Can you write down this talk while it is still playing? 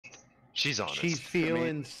She's honest. She's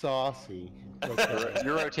feeling saucy.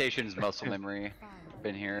 Your rotation's muscle memory.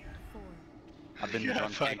 Been here. I've been the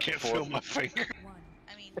drunk I tank can't before. feel my finger.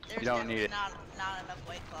 I mean, there's don't need definitely it. not enough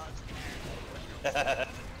White Claws in there.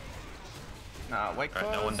 White Claws.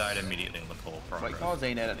 Right, no one died immediately in the pool. White Claws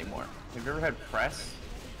ain't it anymore. Have you ever had press?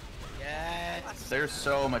 Yes. They're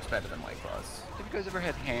so much better than White Claws. Have you guys ever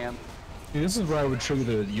had ham? Dude, this is where I would trigger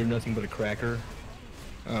the "you're nothing but a cracker"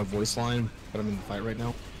 voice line, but I'm in the fight right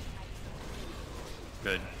now.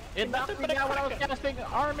 Good. It knocked me down when I was casting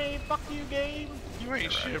Army. Fuck you, game. You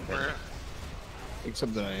ain't shit, bro.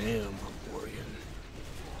 Except that I am Hungarian.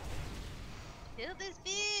 Kill this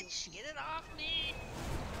bitch! Get it off me!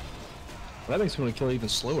 Well, that makes me want to kill even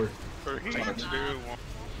slower. 3, 2, 1.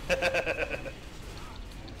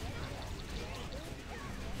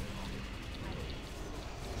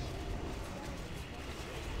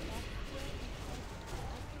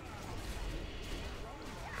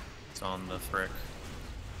 It's on the frick.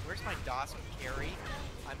 Where's my DOS carry?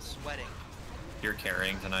 I'm sweating. You're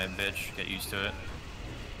carrying tonight, bitch. Get used to it.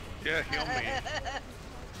 Yeah, heal me.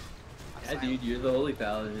 Yeah, dude, you're the holy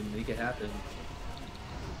paladin. Make it happen.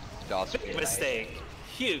 DOS Mistake.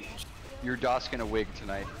 Huge. Your DOS gonna wig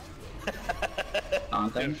tonight.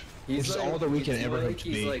 Content. Which is all that we can ever hope to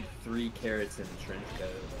He's be. like 3 carrots in a trench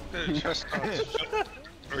coat. Just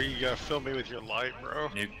or you gotta fill me with your light, bro.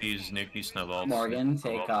 Nuke these snowballs. Morgan,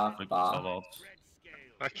 take off, Bob. Snowballs.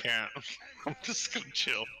 I can't. I'm just gonna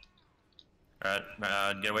chill.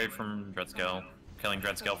 Alright, get away from Dreadscale. Killing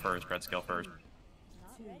Dreadscale first, Dreadscale first.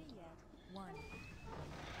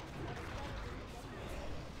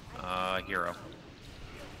 Hero.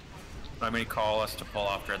 I'm gonna call us to pull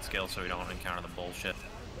off Dreadscale so we don't encounter the bullshit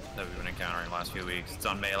that we've been encountering the last few weeks. It's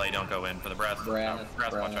on melee, don't go in for the breath. Breath,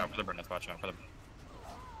 watch out for the breath, watch out for the breath.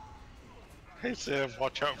 Hey Sam,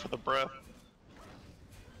 watch out for the breath.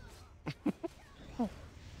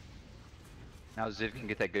 Now Ziv can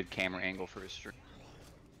get that good camera angle for his stream.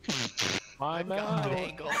 My mouth.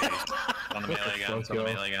 Angle. It's on the melee again, it's on the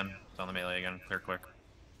melee again, it's on the melee again, clear quick.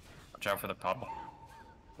 Watch out for the pop.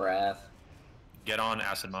 Breath. Get on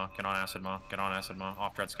Acid Maw, get on Acid Maw, get on Acid Maw,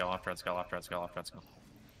 off Dreadscale, off Dreadscale, off Dreadscale, off Dreadscale.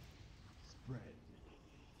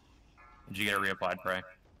 Did you get a reapplied prey?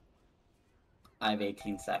 I have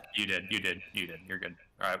 18 seconds. You did, you're good.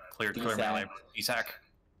 Alright, clear Esac. melee. Esac.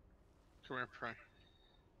 Come here, pray.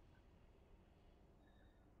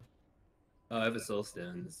 Oh, I have a soul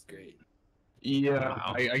stone. This is great. Yeah,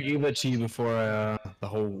 Wow. I gave that to you before the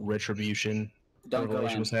whole retribution Don't go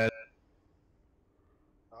revelation in. was had.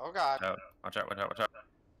 Oh god. Watch out, watch out, watch out.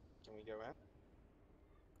 Can we go in?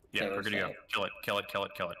 Yeah, Okay, we're good to go. safe. Kill it, kill it, kill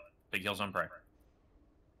it, kill it. Big heals on prey.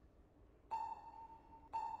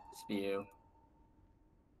 Spew.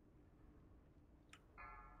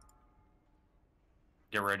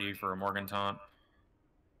 Get ready for a Morgan taunt.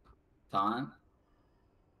 Taunt.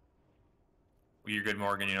 You're good,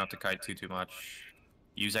 Morgan. You don't have to kite too much.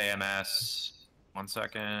 Use AMS. 1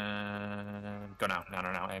 second. Go now. No,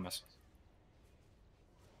 AMS.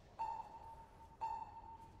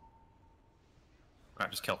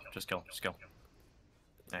 Alright, just kill.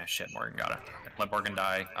 Ah, shit, Morgan got it. Let Morgan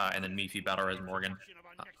die, and then Meefy battle res Morgan.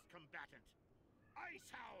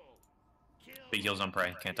 Big heals on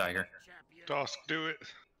prey. Can't die here. Dosk, do it.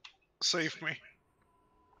 Save me.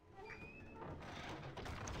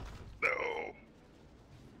 No.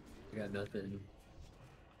 I got nothing.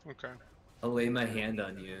 Okay, I'll lay my hand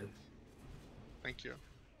on you. thank you.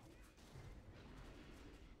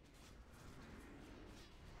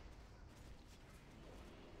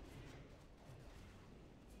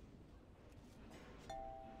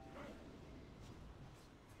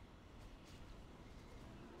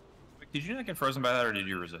 Did you not get frozen by that, or did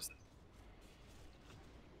you resist?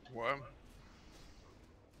 What?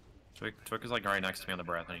 Twick is like right next to me on the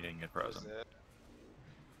breath, and he didn't get frozen.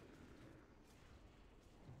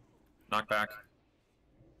 Knock back.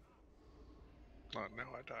 Oh, now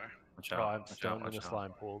I die. Watch Oh, out. I'm Watch still out. in Watch the out.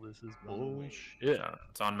 slime pool. This is bullshit. Watch out.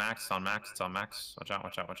 It's on max. It's on max. It's on max. Watch out.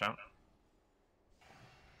 Watch out. Watch out.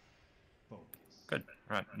 Good.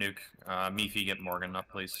 All right. Nuke. Meefy, get Morgan up,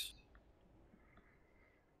 please.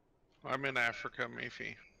 I'm in Africa,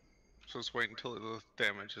 Mayfi. So let's wait until the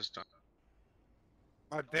damage is done.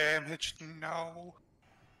 My damage, no.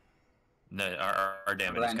 No, our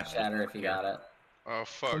damage is Run kind shatter if you got it. Oh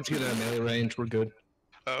fuck. Once you get out of melee range, we're good.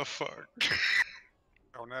 Oh fuck.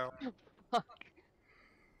 Oh no. Fuck.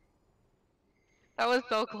 That was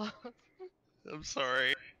so close. I'm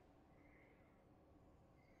sorry.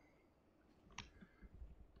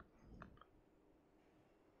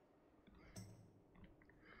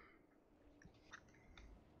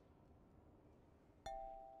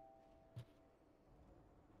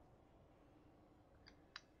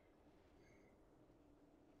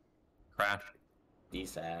 Crash.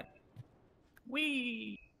 DSAT.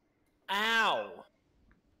 Wee! Ow!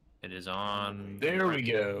 It is on. There we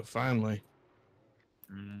go. Finally.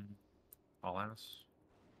 All else.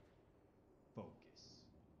 Focus.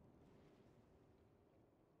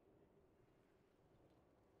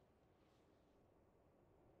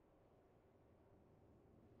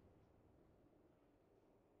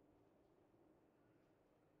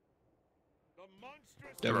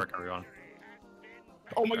 Good work, everyone.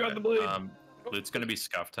 Oh my god, the blade! Loot's gonna be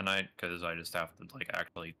scuffed tonight because I just have to like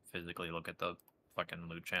actually physically look at the fucking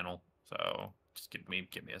loot channel. So just give me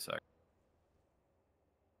a sec.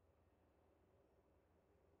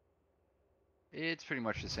 It's pretty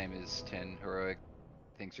much the same as 10 heroic.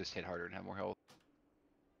 Things just hit harder and have more health.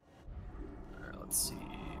 Alright, let's see.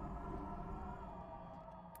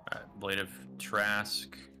 Alright, Blade of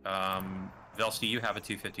Trask. Velsky, you have a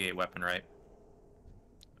 258 weapon, right?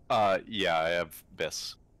 Yeah, I have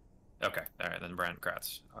Biss. Okay, alright, then Brand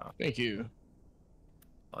Kratz. Thank you.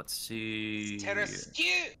 Let's see. Skew!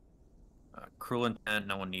 Cruel Intent,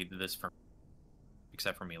 no one needed this from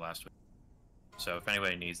except for me last week. So if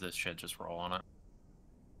anybody needs this shit, just roll on it.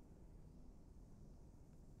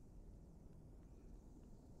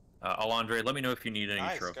 Alondre, let me know if you need any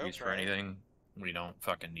Nice, trophies go for for it. anything. We don't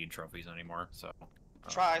fucking need trophies anymore, so.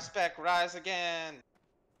 Tri-spec, rise again!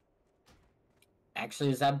 Actually,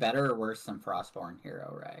 is that better or worse than Frostborn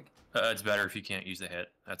Hero Rag? It's better if you can't use the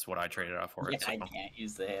hit. That's what I traded out for Yeah, it. So. I can't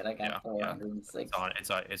use the hit. I got 406.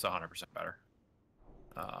 It's 100% better.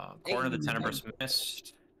 Corner of the Tenebrous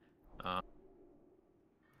Mist.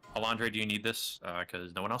 Alondre, do you need this?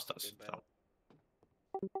 Because no one else does. So.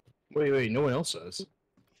 Wait, no one else does.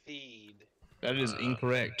 Feed. That is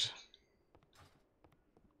incorrect.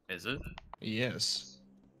 Is it? Yes.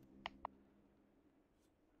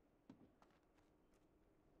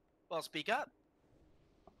 Well, speak up.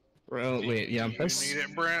 Well, wait, yeah, Do you need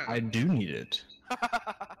it, Brent? I do need it.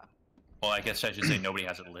 Well, I guess I should say nobody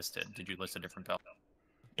has it listed. Did you list a different belt?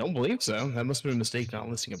 Don't believe so. That must have been a mistake not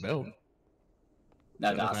listing a belt.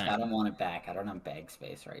 No, Dosk, I don't want it back. I don't have bag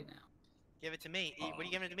space right now. Give it to me. What are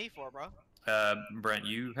you giving it to me for, bro? Brent,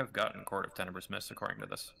 you have gotten Court of Tenebrous Mist according to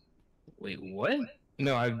this. Wait, what?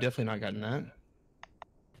 No, I've definitely not gotten that.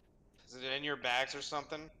 Is it in your bags or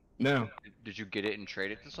something? No. Did you get it and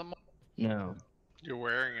trade it to someone? No. You're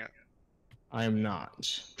wearing it. I am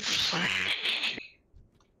not.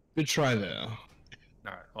 Good try, though.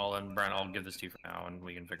 Alright, well then, Brent, I'll give this to you for now, and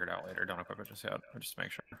we can figure it out later. Don't equip it just yet, just to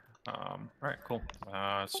make sure. Alright, cool.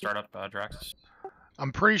 Start up Draxus.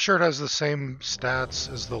 I'm pretty sure it has the same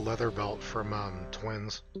stats as the leather belt from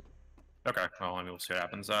Twins. Okay, well, I mean, we'll see what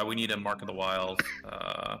happens. We need a Mark of the Wild.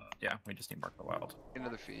 Yeah, we just need Mark of the Wild.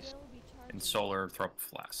 Another feast. And Solar, throw up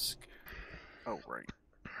Flask. Oh, right.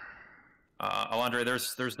 Alondre,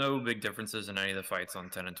 there's no big differences in any of the fights on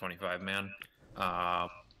 10 and 25, man.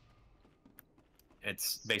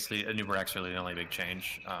 It's basically a Nubrax really the only big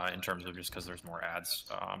change in terms of just because there's more ads,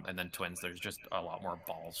 and then Twins there's just a lot more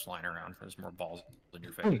balls flying around. There's more balls in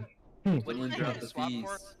your face. What do you drop think the swap fees.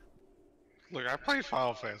 for? Look, I play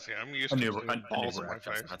Final Fantasy. I'm used to seeing balls in my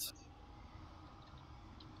face.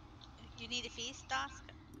 You need a feast, Dosk?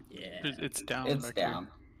 Yeah. It's down. It's back here. down.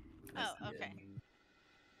 Oh, okay.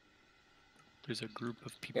 There's a group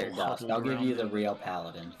of people Here, Dosk, huddled I'll give around. you the real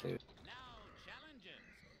paladin food.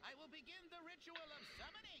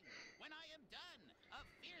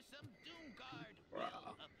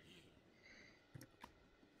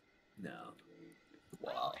 No.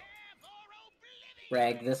 Wow.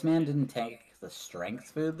 Rag, this man didn't take the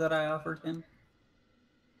strength food that I offered him?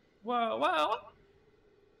 Well.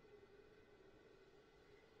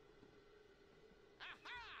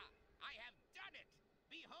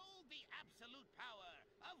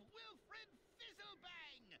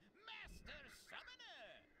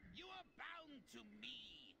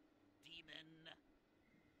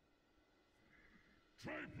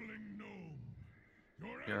 Trifling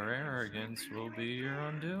gnome. Your arrogance will be your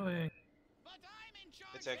undoing.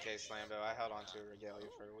 It's okay, Slambo. I held on to Regalia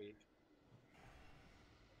for a week.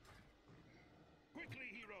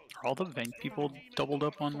 Are all the Vank people doubled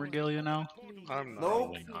up on Regalia now? I'm not.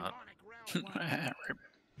 Probably not.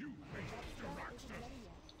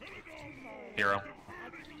 Hero.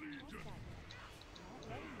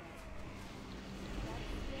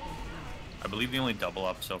 I believe the only double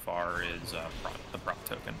up so far is the prop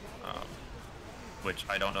token, which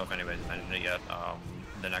I don't know if anybody's mentioned it yet.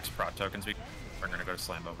 The next prop tokens we're going to go to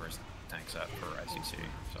Slambo versus tank set for ICC,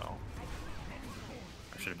 so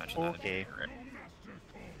I should have mentioned that. Okay.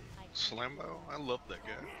 Slambo? I love that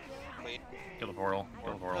guy. Wait. Kill the portal.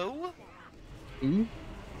 Kill the portal. Who?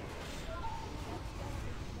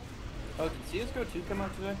 Oh, did CSGO2 come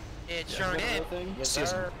out today? It sure did.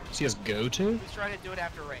 CSGO 2? Who's trying to do it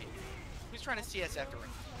after rain? Who's trying to CS after rain?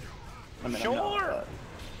 I mean, Sure.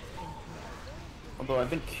 Although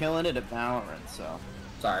I've been killing it at Valorant, so.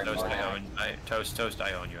 Sorry, Toast, Mark. Toast,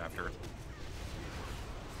 I own you after.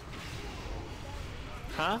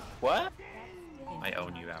 Huh? What? I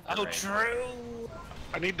own you after. Oh, raid. true.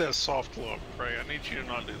 I need that soft look, Ray. I need you to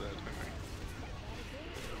not do that to me.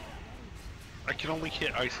 I can only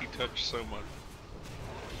hit Icy Touch so much.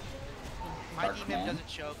 My Dark DMM man. doesn't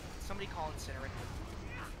choke. Somebody call Incinerate.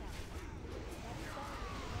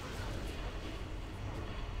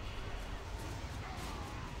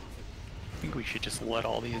 I think we should just let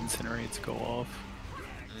all the incinerates go off.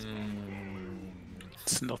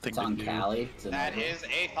 It's nothing It's on to do. Cali. It's in That the- is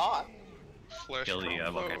a thought. Flesh Gilly,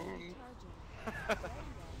 look at- trombone.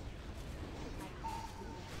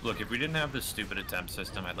 Look, if we didn't have this stupid attempt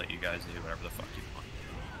system, I'd let you guys do whatever the fuck you want.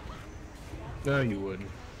 No, you wouldn't.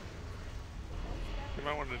 You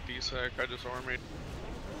might want to DSAC. I just armied.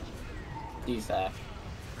 DSAC.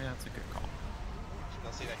 Yeah, that's a good call.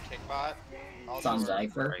 They'll see that kickbot. It's on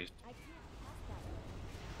Zypher. Christ.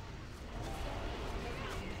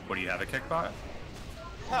 What do you have, a kickbot?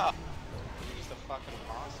 Huh. He's the fucking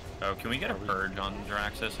monster. Oh, can we get a purge on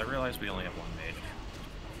Draxus? I realize we only have one mage.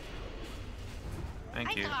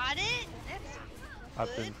 Thank you. I got it. That's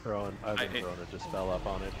I've been throwing a dispel up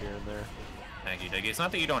on it here and there. Thank you, Diggy. It's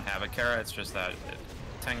not that you don't have a Kara, it's just that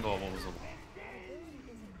 10 gold was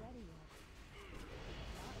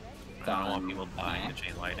I don't want people dying to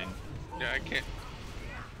chain lighting. Yeah, I can't.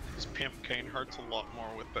 This Pimp Cane hurts a lot more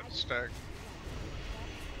with that stack.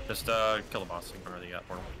 Just kill the boss, ignore the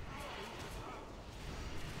portal.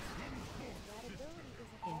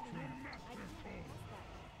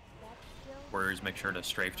 Warriors, make sure to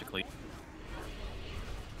strafe to clean.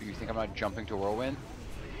 You think I'm not jumping to Whirlwind?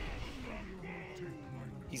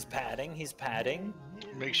 He's padding. He's padding.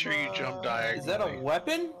 Make sure you jump diagonally. Is that a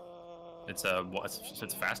weapon? It's a it's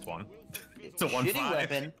a fast one. It's a Shitty 1-5.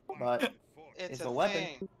 weapon, but it's a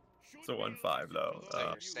weapon. It's a 1-5 though. So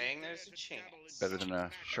you're saying there's a chance. Better than a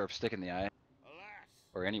sharp stick in the eye.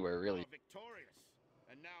 Or anywhere, really.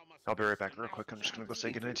 I'll be right back real quick. I'm just gonna go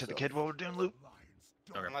say goodnight to the kid while we're doing loot.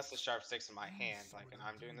 Okay. Unless the sharp stick's in my hand, like, and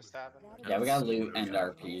I'm doing the stabbing. Yeah, we got loot and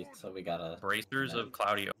RP, so we gotta. Bracers of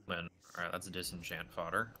Cloudy Omen. Alright, that's a disenchant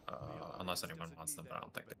fodder. Unless anyone wants them, but I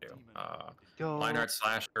don't think they do. Line art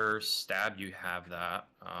slasher, stab, you have that.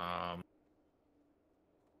 I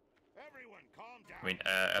mean,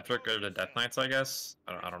 Epic or the Death Knights, I guess.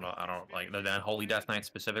 I don't know. I don't like the Holy Death Knights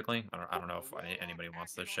specifically. I don't know if anybody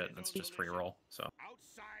wants this shit. It's just free roll. So.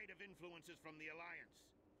 Outside of influences from the Alliance,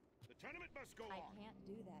 the tournament must go on. I can't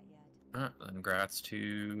do that yet. Alright, congrats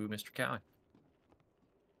to Mr. Cali.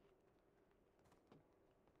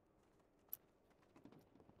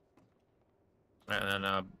 And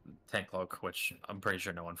then Tank Cloak, which I'm pretty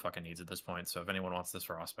sure no one fucking needs at this point. So if anyone wants this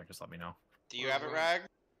for Aspect, just let me know. Do you have it, Rag?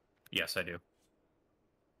 Yes, I do.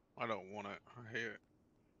 I don't want it. I hate it.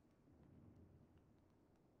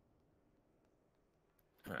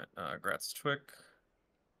 Alright, congrats to Twick.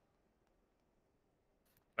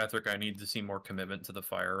 Patrick, I need to see more commitment to the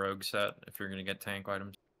Fire Rogue set if you're gonna get tank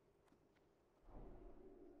items.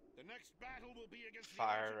 The next battle will be against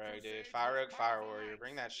Fire Rogue, dude. Fire Rogue, Fire Warrior.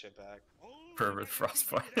 Bring that shit back. Pervert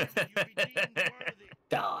Frostbite.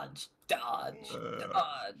 Dodge, dodge,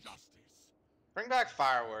 dodge. Bring back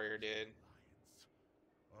Fire Warrior, dude.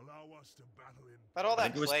 Allow us to battle in. Let all I that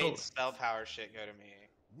think it was played still- spell power shit go to me.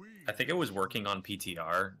 I think it was working on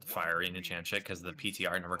PTR, Fire and enchant shit, because the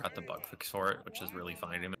PTR never got the bug fix for it, which is really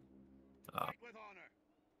funny to me.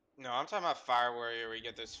 No, I'm talking about Fire Warrior where you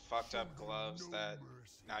get those fucked up gloves that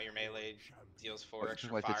now your melee deals 4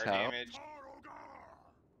 extra like the fire towel? damage.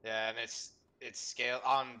 Yeah, and it's scaled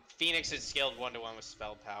on Phoenix. It's scaled 1-to-1 with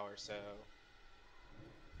spell power, so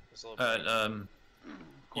it's a little bit.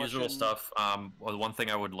 Usual stuff. Well, the one thing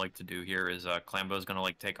I would like to do here is Clambo's gonna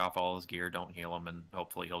like take off all his gear, don't heal him, and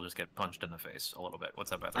hopefully he'll just get punched in the face a little bit.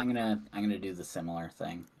 What's up, Beth? I'm gonna do the similar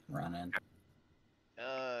thing. Run in.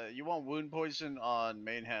 You want wound poison on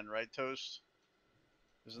main hand, right, Toast?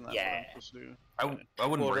 Isn't that what I'm supposed to do? I wouldn't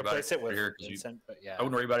We'll worry about replace it it with here because Vincent, but yeah. I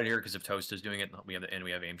wouldn't worry about it here because if Toast is doing it, we have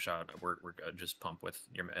aim shot. We're good. Just pump with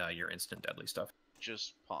your instant deadly stuff.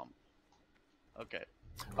 Just pump. Okay.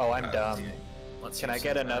 Oh, I'm dumb. Let's Can I use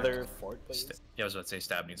get some, another fort, please? Yeah, I was about to say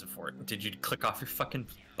stab needs a fort. Did you click off your fucking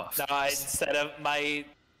buff? No, I instead of my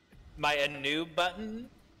anew button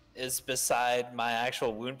is beside my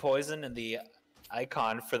actual wound poison and the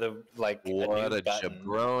icon for the What a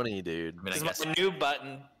jabroni, dude. Because my new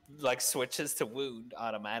button like switches to wound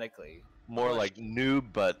automatically. More like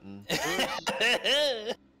noob button.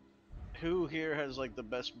 Who here has like the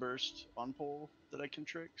best burst on pole that I can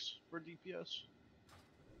tricks for DPS?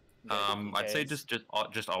 I'd say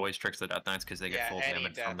just always tricks the Death Knights because they get full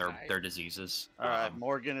damage from their diseases. All right,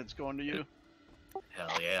 Morgan, it's going to you.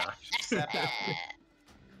 Hell yeah.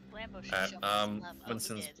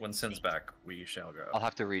 When Sin's back, we shall go. I'll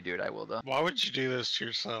have to redo it. I will though. Why would you do this to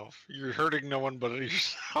yourself? You're hurting no one but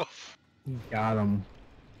yourself. Got him.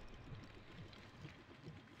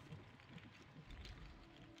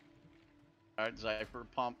 Alright, Zypher,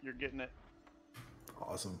 pump, you're getting it.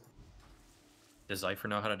 Awesome. Does Zypher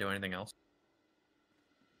know how to do anything else?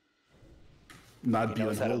 Not be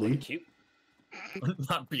unholy. Cute.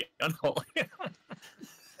 Not be unholy.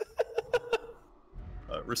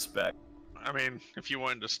 Respect. I mean, if you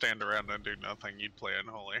wanted to stand around and do nothing, you'd play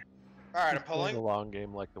unholy. Alright, I'm Just playing pulling. a long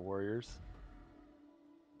game like the Warriors.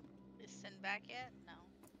 Is Sin back yet? No.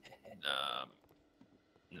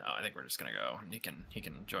 No, I think we're just gonna go. He can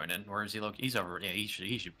join in. Where is he located? He's over. Yeah, he should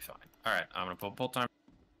be fine. All right, I'm gonna pull time.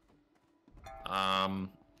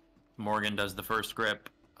 Morgan does the first grip.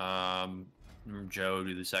 Joe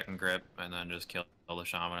do the second grip, and then just kill the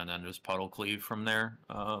shaman, and then just puddle cleave from there.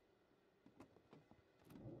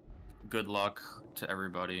 Good luck to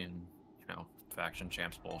everybody, and faction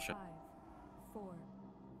champs bullshit. 5, 4,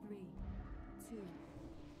 3, 2,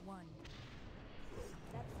 1.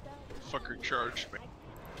 Fucker charged me.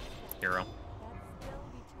 Hero.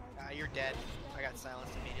 You're dead. I got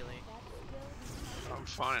silenced immediately. I'm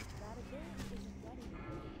fine.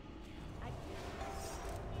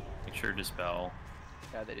 Make sure to dispel.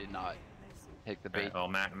 Yeah, they did not take the bait. Oh,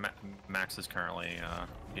 Max is currently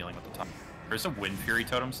dealing with the top. There's a Wind Fury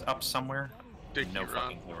totem up somewhere. Dicky, no run.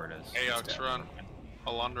 fucking clue where it is. Aox, run.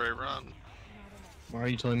 Alondre, run. Why are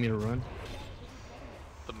you telling me to run?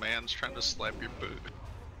 The man's trying to slap your boot.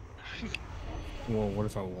 Well, what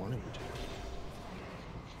if I wanted to?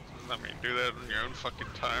 I mean, do that in your own fucking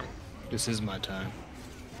time. This is my time.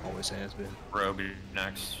 Always has been. Rogue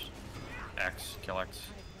next. X, kill X.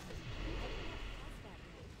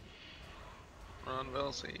 Run,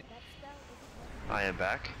 Velcy. I am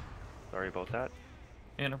back. Sorry about that.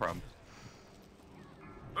 Yeah, no problem.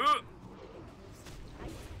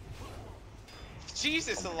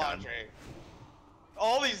 Jesus, Alondre.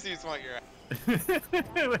 All these dudes want your ass.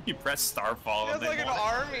 You press Starfall. He has like an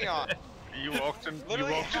army on. You walked into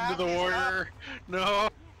Literally the warrior. No.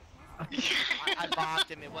 I bopped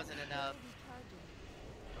him. It wasn't enough.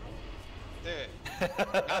 Dude.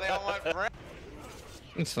 Now they all want Brent.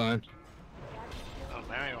 It's fine. Oh,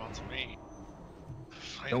 now he wants me.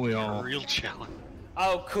 Don't we all? A real challenge.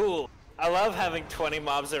 Oh, cool. I love having 20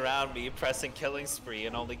 mobs around me, pressing killing spree,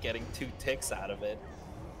 and only getting 2 ticks out of it.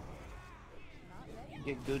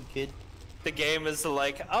 Get good, kid. The game is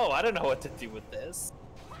like, oh, I don't know what to do with this.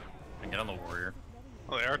 Get on the warrior.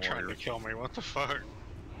 Well, they are trying to kill me. What the fuck?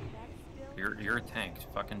 You're a tank.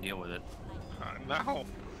 Fucking deal with it. No.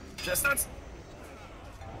 Chestnuts.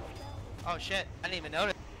 Oh shit! I didn't even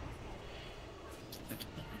notice.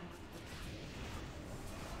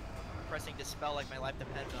 Pressing dispel like my life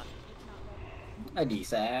depends on. A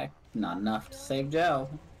DSAC, not enough to save Joe.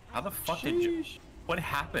 How the fuck did you? What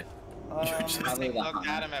happened? You just Probably the Looked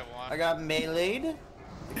at hunt. him at one. I got meleeed.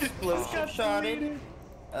 Explosion shotted.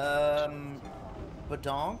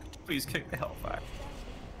 Badonked. Please kick the hell back.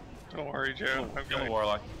 Don't worry, Joe. Kill the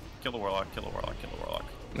warlock. Kill the warlock. Kill the warlock. Kill the warlock.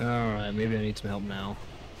 Alright, maybe I need some help now.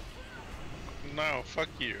 No, fuck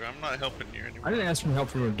you. I'm not helping you anymore. I didn't ask for help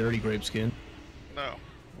from a dirty grape skin. No.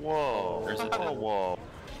 Whoa. Whoa.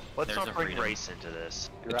 Let's There's not a bring freedom. race into this.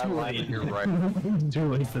 Too late. You're right. Too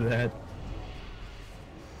late for that.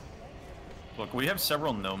 Look, we have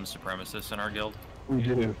several gnome supremacists in our guild. We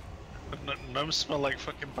do. Gnomes smell like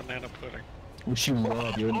fucking banana pudding. Which you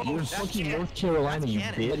love. You're in fucking North Carolina, you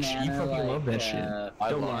bitch. Banana, You fucking love that like, shit. I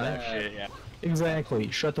Don't love lie. that shit, yeah.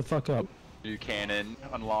 Exactly. Shut the fuck up. New cannon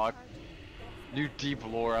unlocked. New deep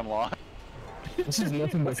lore unlocked. This is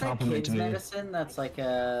nothing but What's that compliment kids to me. medicine that's like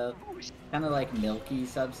a kind of like milky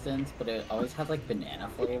substance, but it always has like banana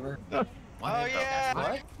flavor? Oh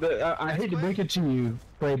yeah. What? I hate to break it to you,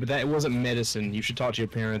 Bray, but that wasn't medicine. You should talk to your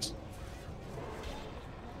parents.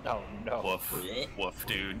 Oh no. Woof. Woof,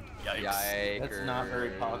 dude. Yikes. Yikers. That's not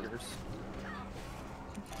very poggers.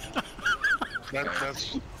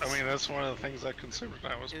 That's one of the things I consumed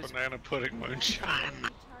when I was banana pudding moonshine.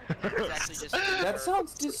 That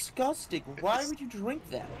sounds disgusting. Why would you drink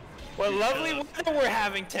that? What lovely weather we're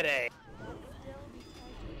having today.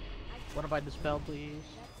 What if I dispel, please?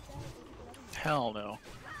 Hell no.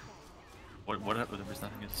 What there was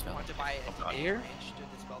nothing to spell. Want to buy Oh, God. here?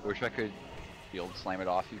 I wish I could field slam it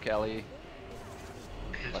off you, Kelly.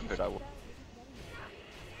 If I could, I would.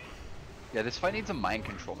 Yeah, this fight needs a mind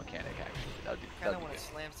control mechanic, actually. I That'd kinda be wanna good.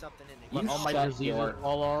 slam something in You the all my diseases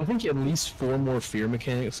fall off. I think at least 4 more fear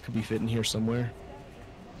mechanics could be fit in here somewhere.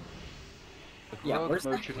 Yeah, Rogue where's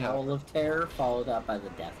the mode should have- Howl of Terror followed up by the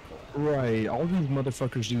Death Claw? Right, all these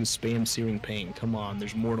motherfuckers do is spam Searing Pain. Come on,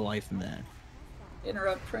 there's more to life than that.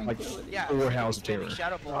 Interrupt Tranquility. Yeah, Or you House can of spamming Terror.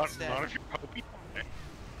 Shadow Ball Not instead. if you're Poppy.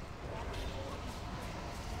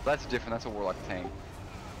 That's different, that's a Warlock tank.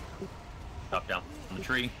 Up, down on the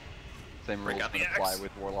tree. Same Break rules out would the apply axe.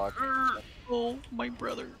 with Warlock. Oh, my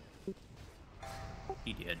brother.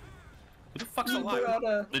 He did. Who the fuck's You alive? brought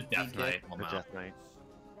a- The Death Knight. The Death Knight.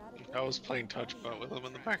 I was playing touch butt with him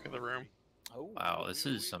in the back of the room. Wow, this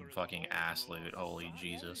is some fucking ass loot. Holy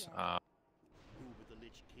Jesus.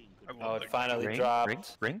 Oh, it finally Ring,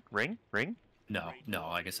 dropped. ring. No,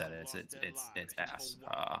 like I said, it's ass.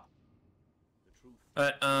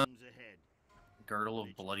 But Girdle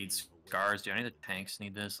of Bloodied Scars. Do any of the tanks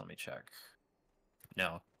need this? Let me check.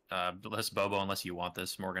 No. Bless Bobo unless you want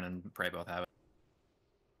this. Morgan and Prey both have it.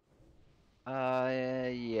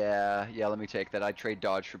 Yeah, let me take that. I trade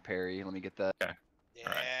dodge for parry. Let me get that. Okay.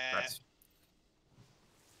 Alright, that's...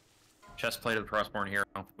 Chestplate of the Crossborn Hero.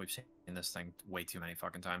 We've seen this thing way too many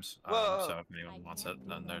fucking times. Whoa. So if anyone wants it,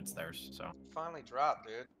 then it's theirs. So Finally dropped,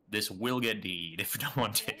 dude. this will get DE'd if no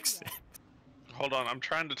one takes it. Hold on, I'm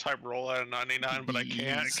trying to type roll out of 99, but I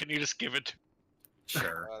can't. Jeez. Can you just give it to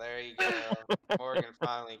Sure. Oh, there you go. Morgan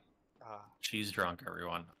finally. She's drunk,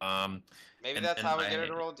 everyone. Maybe and- that's and how we get her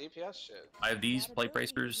to roll DPS shit. I have these plate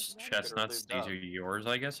bracers, chestnuts. lubed These up. are yours,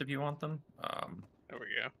 I guess, if you want them. There we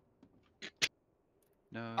go.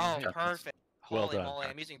 No. Oh, chestnuts. perfect. Well Holy done. moly,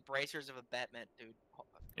 I'm using bracers of abatement, dude.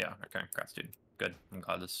 Yeah. Okay. Congrats, dude. Good. I'm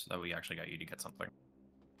glad that we actually got you to get something.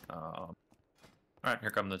 All right. Here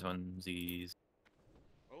come the twinsies.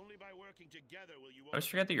 Only by working together will you I always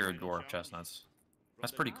forget that you're a dwarf, chestnuts.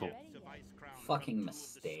 That's pretty cool. Fucking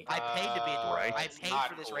mistake. I paid to be a dwarf. Right. I paid Not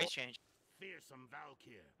for this cool. race change. fearsome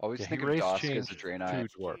Valkyr. Always Yeah, think he of race Dosk as changed a Draenei.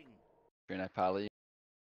 to dwarf. Draenei Pally.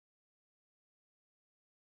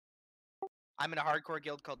 I'm in a hardcore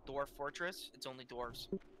guild called Dwarf Fortress. It's only dwarves.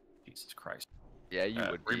 Jesus Christ. Yeah, you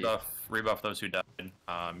would be. Rebuff those who died.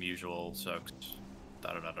 Usual soaks.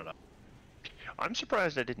 Da da da da da. I'm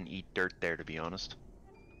surprised I didn't eat dirt there, to be honest.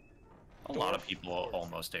 A lot of people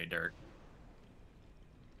almost ate dirt.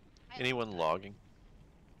 Anyone logging?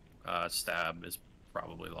 Stab is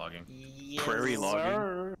probably logging. Yes, Prairie logging?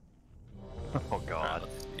 sir. Oh god.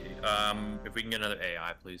 Let's see. If we can get another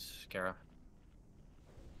AI, please, Kara.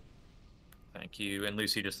 Thank you. And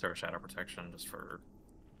Lucy, just throw Shadow Protection just for...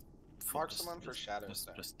 Mark someone for Shadow Just,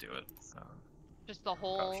 Stack. just do it. Just the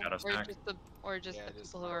whole, Shadow or Stack. just the, Yeah, the just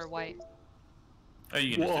people who are white. Oh,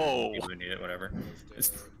 you can just do Whoa. it. People who need it, whatever.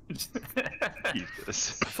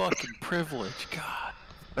 Jesus. Fucking privilege, God.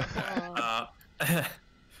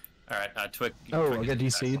 Alright, Twick. Oh, Twick I got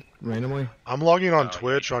is DC'd randomly. I'm logging on Oh,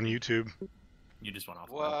 Twitch, on YouTube. You just went off.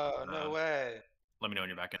 Whoa, no way. Let me know when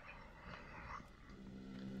you're back in.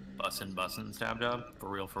 Bussin', stab job. For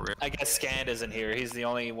real, for real. I guess Scanned isn't here. He's the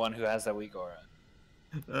only one who has that weak aura.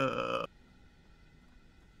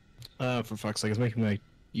 For fuck's sake, it's making me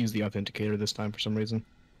use the authenticator this time for some reason.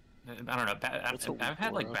 I don't know. I've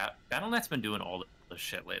had like Battle.net's been doing all the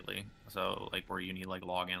shit lately. So like where you need like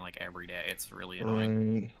log in like every day. It's really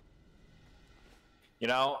annoying. You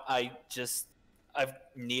know, I've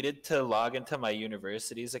needed to log into my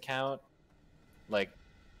university's account like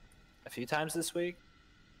a few times this week.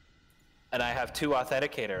 And I have 2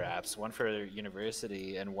 authenticator apps, one for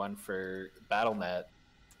university and one for Battle.net.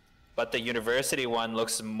 But the university one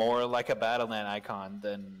looks more like a Battle.net icon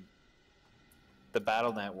than the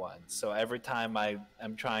Battle.net one. So every time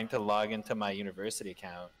I'm trying to log into my university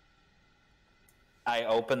account, I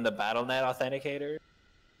open the Battle.net authenticator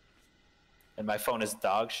and my phone is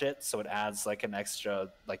dog shit, so it adds like an extra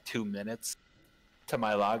like 2 minutes to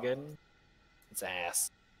my login. It's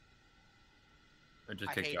ass. Or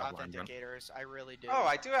just I kick hate you offline, bro. authenticators. I really do. Oh,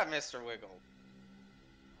 I do have Mr. Wiggle.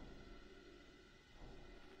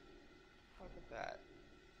 Look at that.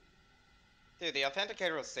 Dude, the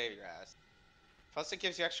authenticator will save your ass. Plus it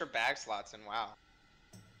gives you extra bag slots and WoW.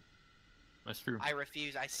 That's true. I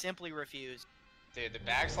refuse. I simply refuse. Dude, the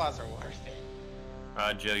bag slots are worth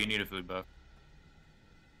it. Joe, you need a food buff.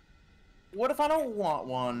 What if I don't want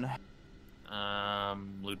one?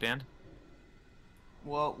 Loot band?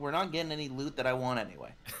 Well, we're not getting any loot that I want anyway.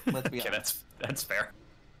 Let's be Okay, honest. that's fair.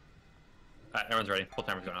 Alright, everyone's ready. Full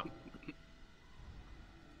timer's going out.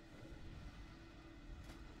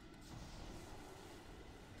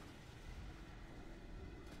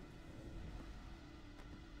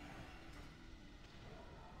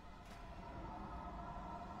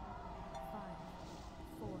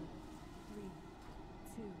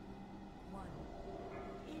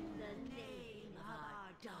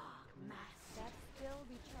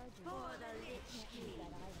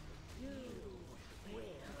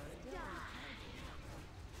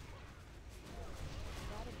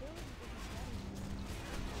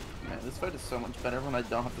 Man, this fight is so much better when I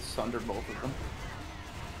don't have to sunder both of them.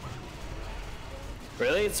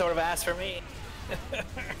 Really? It's sort of ass for me.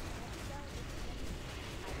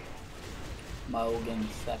 Mogan,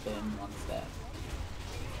 step in, one step.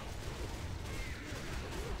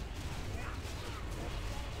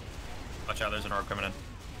 Watch out, there's an orb coming in.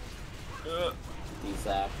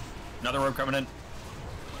 Zach. Another orb coming in.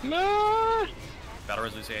 No! Battle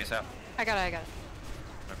res Lucy ASAP. I got it.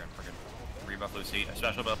 Okay, we're good. Rebuff Lucy. A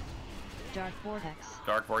special buff. Dark Vortex.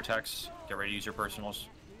 Dark Vortex. Get ready to use your personals.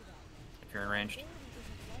 If you're in ranged.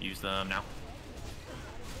 Use them now.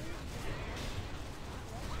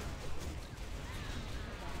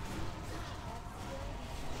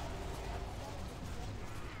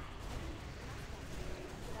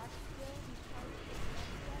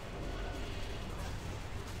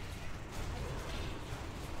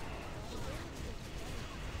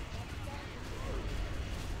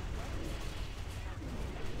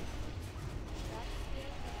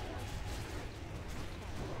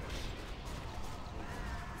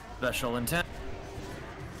 Special intent.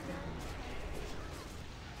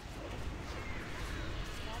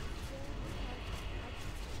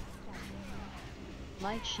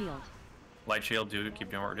 Light shield. Light shield, dude.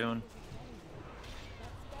 Keep doing what we're doing.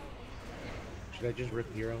 Should I just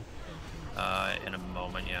rip hero? In a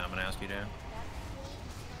moment, yeah, I'm gonna ask you to.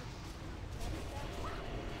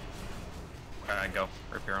 Alright, go.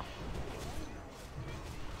 Rip hero.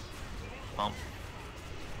 Pump.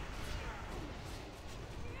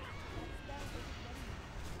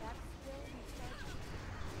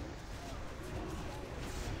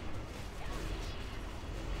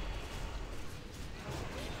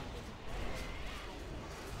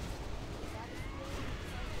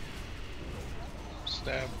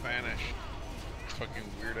 Stab, vanish. Fucking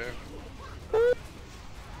weirdo.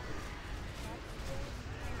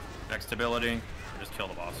 Next ability. Just kill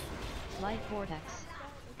the boss. Light Vortex.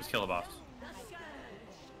 Just kill the boss.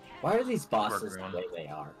 Why are these bosses the way they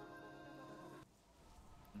are?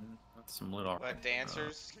 That's some loot already. What,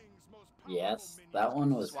 dancers? Yes, that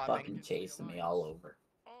one was Swapping. fucking chasing me all over.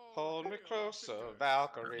 Hold me closer,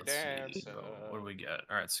 Valkyrie Let's see. dancer. What do we get?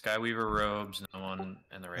 Alright, Skyweaver robes, no one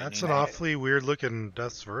in the raid. That's an awfully weird looking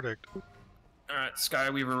Death's Verdict. Alright,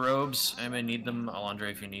 Skyweaver robes. I may need them.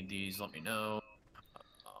 Alondre, if you need these, let me know.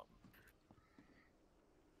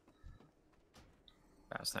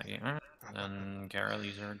 Fast, thank you. Alright. And Kara,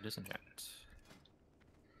 these are disenchant.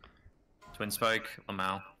 Twin Spike,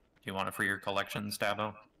 Lamau. Do you want it for your collection,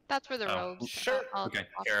 Stabo? That's for the robes. Sure. Okay,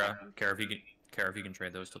 Kara, if you can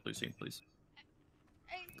trade those to Lucy, please.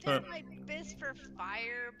 I did my best for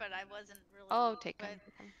fire, but I wasn't really. Oh, take them.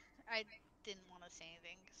 I didn't want to say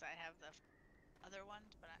anything because I have the other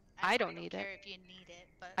ones, but I don't need care it. if you need it,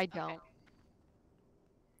 but I don't.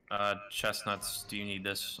 Chestnuts, do you need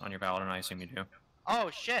this on your paladin? I assume you do. Oh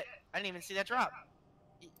shit! I didn't even see that drop.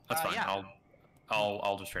 That's fine. Yeah.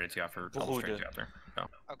 I'll just trade it to you after. I'll just trade it to you after. Go.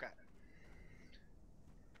 Okay.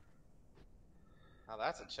 Oh,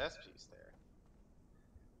 that's a chess piece there.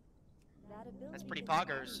 That's pretty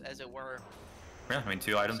poggers, as it were. Yeah, I mean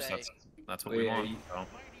 2 items. Say. That's what we want. So.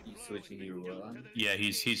 You switching your Warlock? Yeah,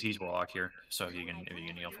 he's Warlock here. So if you can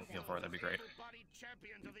heal for it, that'd be great.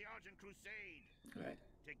 Right.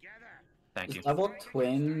 Thank you. Is double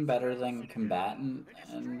twin better than combatant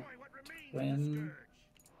and twin?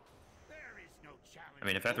 I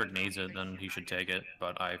mean, if Ethric needs it, then he should take it.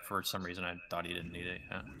 But for some reason, I thought he didn't need it.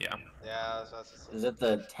 Yeah. Yeah. Is it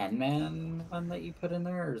the 10-man one that you put in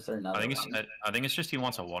there, or is there another? I think it's just he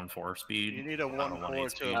wants a 1/4 speed. You need a 1/4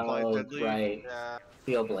 speed. to apply deadly. Right. Yeah.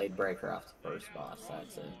 Steel Blade Breaker off the first boss.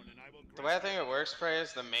 That's it. The way I think it works, Frey,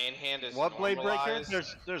 is the main hand is What Blade Breaker?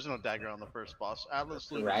 normalized. There's no dagger on the first boss.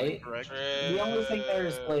 Atlas Luke, Right? correct? The only thing there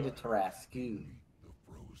is Bladed Tarrasque.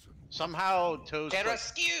 Somehow Toast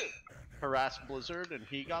Tarrasque! harassed Blizzard and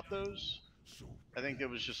he got those. I think it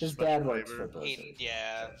was just His a special dad works flavor. for Blizzard.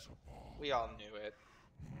 Yeah, we all knew it.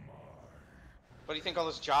 What do you think all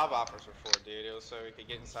those job offers were for, dude? It was so he could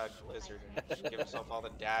get inside Blizzard and give himself all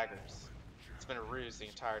the daggers. It's been a ruse the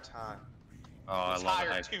entire time. Oh, I was love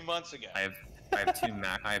hired it. 2 months ago. I have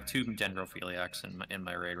two dendrophiliacs in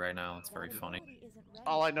my raid right now. It's very funny.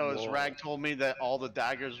 All I know is Rag told me that all the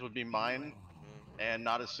daggers would be mine, and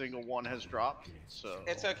not a single one has dropped. So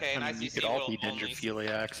it's okay. I mean, you could all be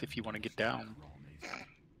dendrophiliacs if you want to get down.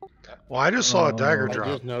 Well, I just saw a dagger drop.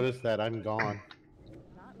 I just noticed that I'm gone.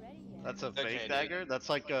 That's a Okay, fake dude. dagger. That's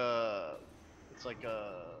like a, it's like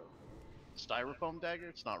a styrofoam dagger.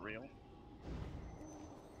 It's not real.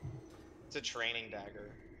 It's a training dagger.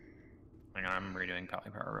 Hang on, I'm redoing Pally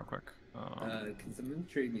Power real quick. Can someone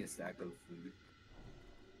trade me a stack of food?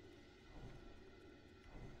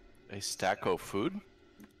 A stack of food?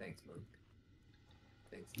 Thanks, Monk.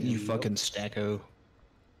 Thanks. You fucking stacko.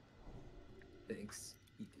 Thanks.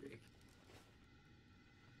 Eat Drake.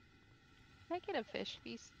 Can I get a fish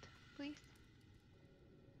feast, please?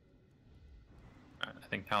 Alright, I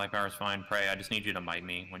think Pally Power is fine. Pray, I just need you to might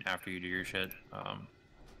me when after you do your shit.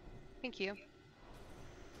 Thank you.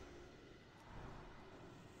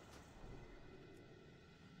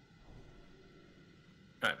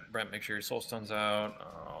 Alright, Brent, make sure your soul stone's out.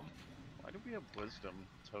 Why do we have wisdom,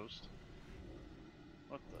 Toast?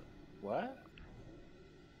 What the? What?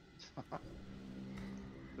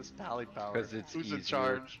 This Pally Power. Because it's Who's easier. in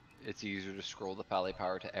charge? It's easier to scroll the Pally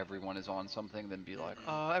Power to everyone is on something than be like,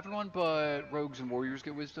 everyone but rogues and warriors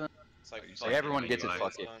get wisdom. It's like Like, everyone gets it.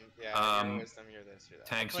 Fuck it. Yeah, you're wisdom, you're this, you're that.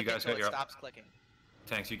 Tanks, you Click guys until got it your stops clicking.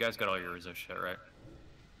 Tanks, you guys got all your resist shit, right?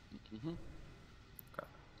 Mm-hmm.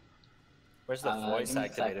 Where's the voice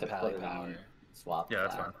activated Pally Power? Swap. Yeah,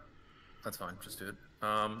 that's fine. That's fine. Just do it.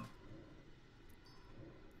 Alright,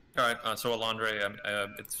 so Alondre,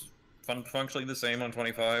 it's functionally the same on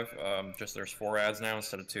 25. Just there's 4 ads now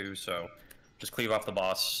instead of 2, so just cleave off the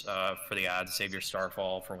boss for the ads, save your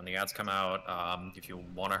Starfall for when the ads come out. If you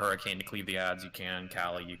want a Hurricane to cleave the ads, you can.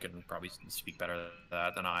 Callie, you can probably speak better at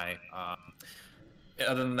that than I.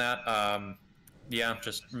 Other than that, yeah,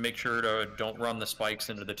 just make sure to don't run the spikes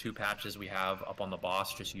into the 2 patches we have up on the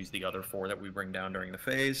boss. Just use the other 4 that we bring down during the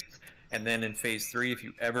phase. And then in phase 3, if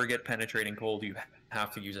you ever get penetrating cold, you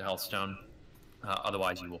have to use a health stone.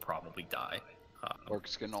 Otherwise, you will probably die. Orc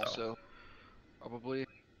skin also, probably.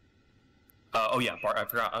 Oh yeah, I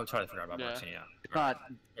forgot. I forgot about Bark Skin. Yeah, it's not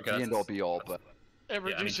the end all be all, but it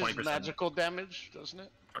reduces 20%. magical damage, doesn't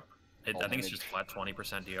it? I think it's just flat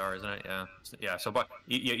 20% DR, isn't it? Yeah. Yeah. So, but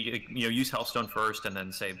you use Healthstone first, and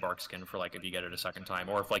then save Bark Skin for like if you get it a second time,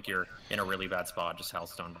 or if like you're in a really bad spot, just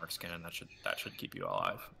Healthstone Bark Skin, and that should keep you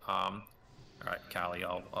alive. All right, Callie.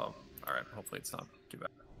 All right. Hopefully it's not too bad.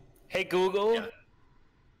 Hey Google,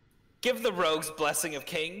 give the rogues Blessing of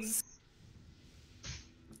Kings.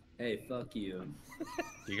 Hey, fuck you.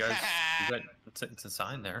 You guys, it's a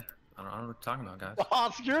sign there. I don't know what you're talking about, guys.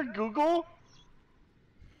 Boss, you're Google?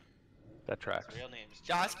 That tracks. Real names.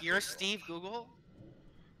 Josh, you're Steve Google?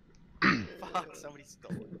 Fuck, somebody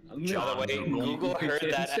stole it. By the way, Google heard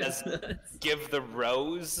that as give the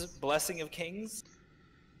rose Blessing of Kings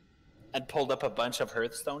and pulled up a bunch of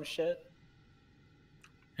Hearthstone shit.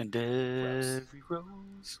 And every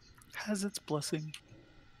rose has its blessing.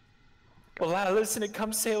 Well, I listen and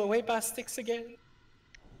come sail away by sticks again.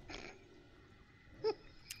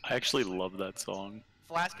 I actually love that song.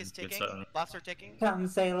 Flask is ticking. Buffs are ticking. Come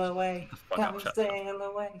sail away. Come sail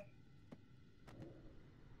away.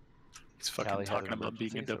 He's fucking talking about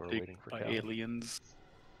being abducted by aliens.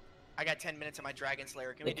 I got 10 minutes of my Dragon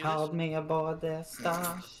Slayer. Can They we do called this? me aboard their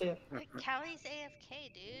starship. Like, Callie's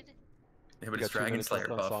AFK, dude. Yeah, but it's Dragon Slayer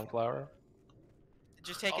buff. Sunflower.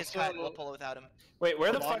 Just take his cut. We'll pull it without him. Wait,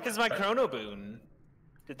 where the fuck is my Chrono Boon?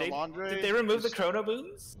 Did they remove the Chrono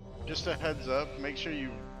Boons? Just a heads up, make sure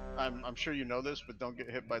you, I'm sure you know this, but don't get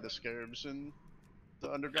hit by the scarabs in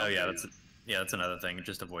the underground. Oh yeah, that's another thing.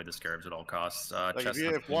 Just avoid the scarabs at all costs. Like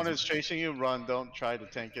if one is chasing you, run. Don't try to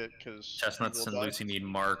tank it, because Chestnuts and Lucy need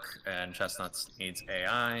Mark, and Chestnuts needs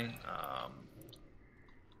AI.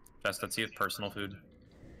 Chestnuts, you have personal food.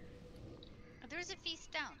 Oh, there's a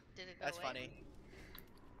feast down. Did it go That's away? funny.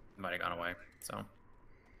 Might have gone away. So,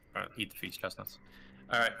 eat the feast, Chestnuts.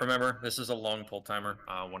 All right, remember this is a long pull timer.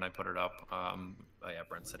 When I put it up, yeah,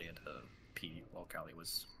 Brent said he had to pee while Callie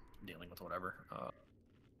was dealing with whatever.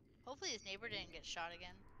 Hopefully his neighbor didn't get shot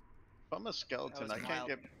again. If I'm a skeleton, That I was can't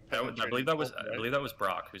wild. get. I believe that was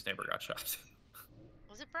Brock whose neighbor got shot.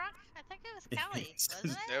 Was it Brock? I think it was Callie,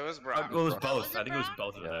 wasn't it? It was Brock. It was Oh, both. was it I think it was Brock?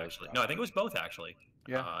 both of them actually. No, I think it was both actually.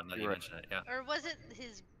 Yeah, now that you right. mention it, yeah. Or was it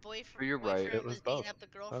his boyfriend? You're right. Boyfriend It was beating both. up the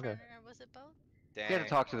girlfriend, Okay. or was it both? Dang. You had to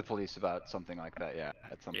talk to the police about something like that, yeah,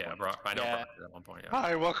 at some Yeah, point. Brock. I know Yeah. Brock did at one point. Yeah.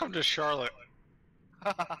 Hi, welcome to Charlotte.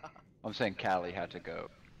 I'm saying Callie had to go.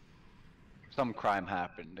 Some crime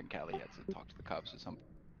happened and Callie had to talk to the cops or something.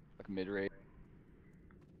 Like mid-rate.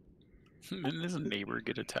 Didn't his neighbor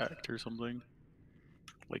get attacked or something?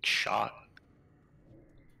 Like shot?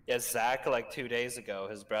 Yeah, Zach, like 2 days ago,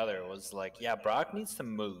 his brother was like, yeah, Brock needs to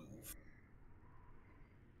move.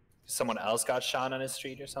 Someone else got shot on his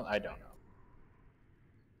street or something? I don't know.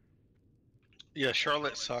 Yeah,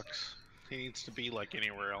 Charlotte sucks. He needs to be like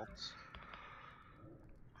anywhere else.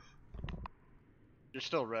 You're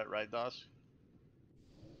still ret, right, Dos?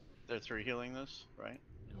 They're 3 healing this, right?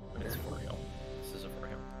 It's for real. This is for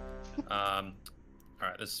him.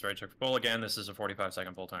 Alright, this is right check for pull again. This is a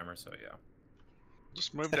 45-second pull timer, so yeah.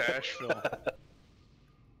 Just move to Asheville.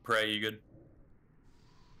 Pray, you good?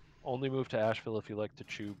 Only move to Asheville if you like to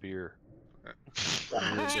chew beer.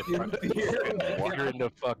 What? You're into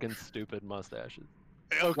fucking stupid mustaches.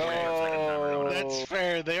 Okay, that's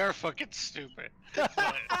fair. They are fucking stupid.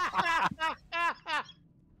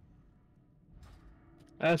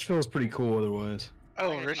 Asheville's pretty cool otherwise.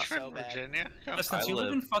 Oh, It's Richmond, so bad. Virginia? Come Listen, on. you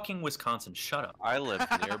live in fucking Wisconsin. Shut up. I live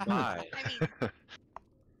nearby.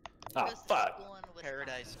 Oh, fuck.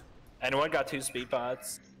 Paradise. Anyone got 2 speed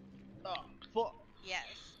pods? Oh, fuck. Yes.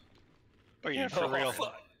 Oh yeah, for Oh, real.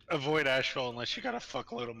 fuck. Avoid Asheville unless you got a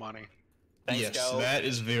fuckload of money. Thanks, Yes, Joe. that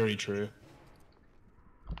is very true.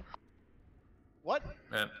 What?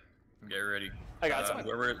 Yeah, get ready. I got someone.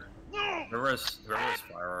 Whoever has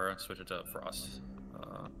fire aura, switch it to frost.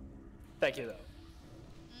 Thank you, though.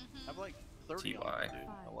 I have like 30 on TY. it, dude.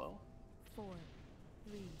 Hello? 4,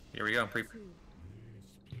 3, Here we go. Pre. That,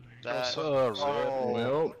 Well, that's still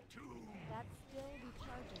recharging.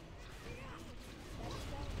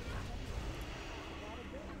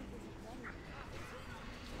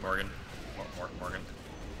 Morgan. Morgan.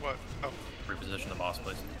 What? Oh. Reposition the boss,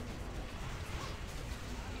 please.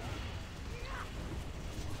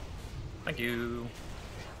 Thank you.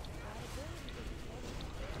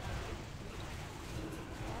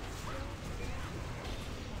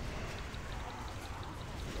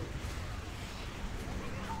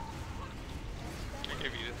 I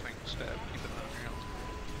gave you the thing stab. Keep it on your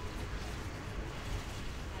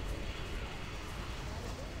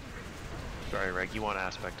Sorry, Reg, you want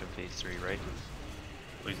aspect in phase 3, right?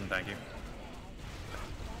 Please and thank you.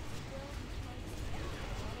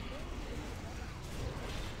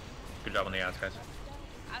 Good job on the ads, guys.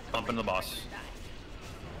 Pump into the boss.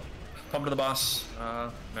 Pump to the boss.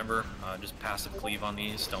 Remember, just passive cleave on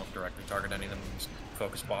these. Don't directly target any of them. Just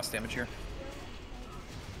focus boss damage here.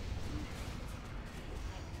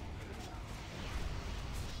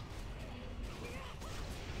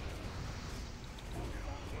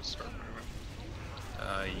 Let's start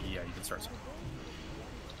moving. Yeah, you can start.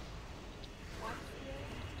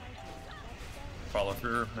 Follow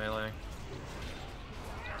through, melee.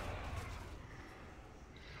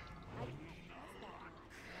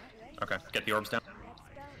 Okay, get the orbs down.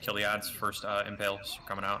 Kill the ads. First impales are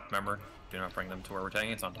coming out. Remember, do not bring them to where we're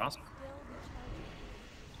taking. It's on toss.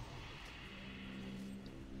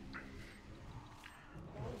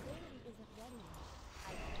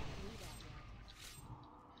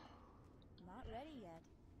 Not ready yet.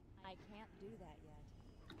 I can't do that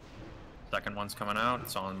yet. Second one's coming out.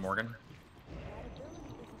 It's on Morgan.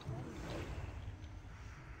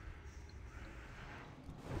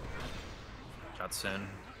 Cuts in.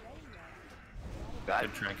 That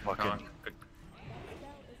Good trank fucking- conk. Good.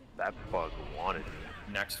 That bug wanted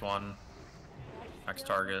it. Next one. Next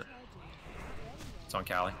target. It's on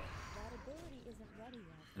Callie.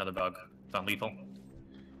 Another bug. It's on lethal.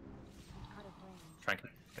 Trank.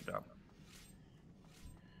 Good job.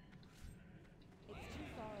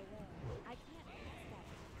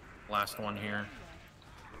 Last one here.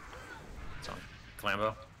 It's on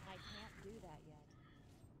Clambo. I can't do that yet.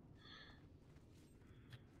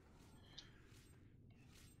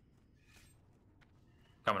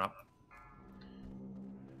 Coming up.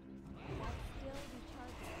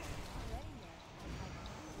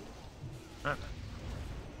 Alright.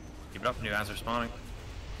 Keep it up, new ads are spawning.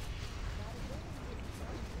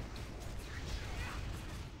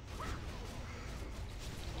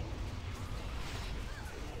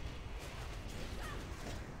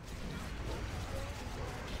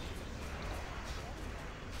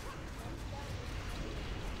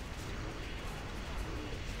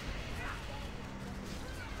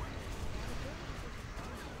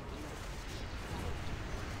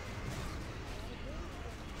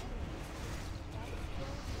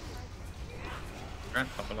 Alright,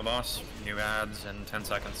 up on the boss. New ads in 10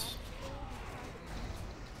 seconds.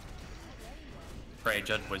 Pray,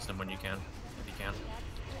 judge wisdom when you can, if you can.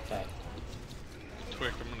 Okay.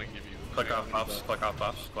 Twig, I'm gonna give you. Click off buffs, click off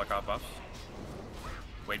buffs, click off buffs.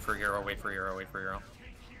 Wait for hero, wait for hero, wait for hero.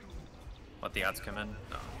 Let the ads come in.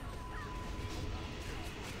 No.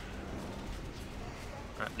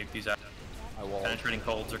 Alright, nuke these out. Penetrating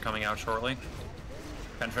colds are coming out shortly.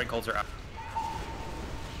 Penetrating colds are out.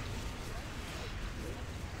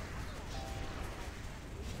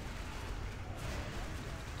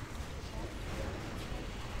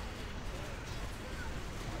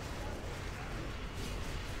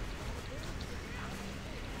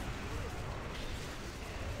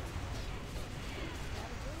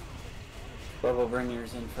 Bubble bring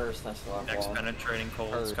yours in first. I still have Next wall. penetrating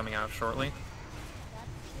cold is coming out shortly.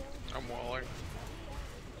 I'm walling.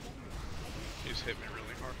 He's hit me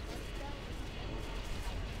really hard.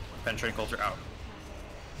 Penetrating colds are out.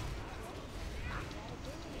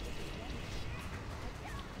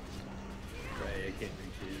 Right, I can't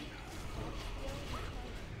reach you.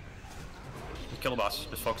 Just kill the boss.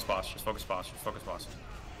 Just focus boss. Just focus boss. Just focus boss.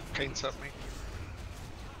 Kane's up me.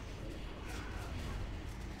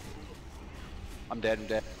 I'm dead, I'm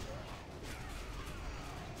dead.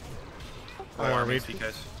 Roll armies.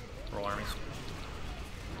 guys. Roll armies.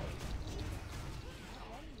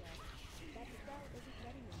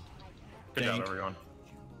 Good job, everyone.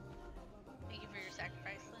 Thank you for your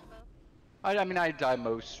sacrifice, Limbo. I mean, I die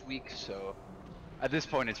most weeks, so at this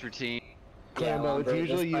point it's routine. Limbo, it's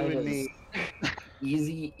usually you and me.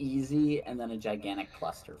 Easy, easy, and then a gigantic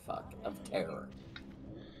clusterfuck of terror.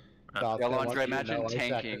 Doc, I want Andre, you to imagine know I tanking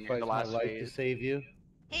in sacrificed the my last life phase. to save you.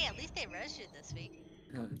 Hey, at least they rushed you this week.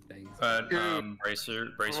 Thanks.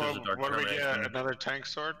 Bracers Well, of Dark what do we Termination. get? Another tank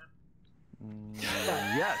sword?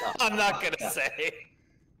 Yes. I'm not gonna say.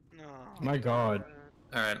 No. My god.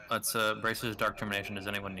 Alright, let's Bracers of Dark Termination. Does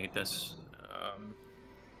anyone need this?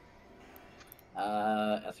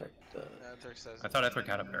 Etheric. Etheric says. I thought Etheric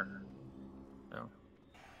had a pair. No.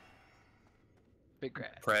 Big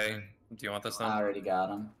grass. Pray. Do you want this then? I already got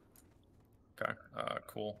him. Okay,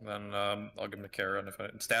 cool. Then I'll give them to Kara. And if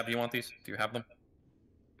Stab, you want these? Do you have them?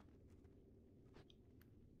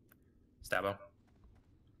 Stabbo.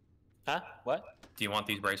 Huh? What? Do you want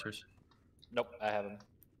these bracers? Nope, I have them.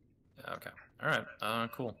 Okay. Alright,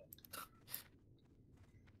 cool.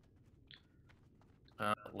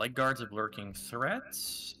 Leg guards of lurking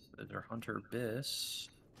threats. They're Hunter Biss.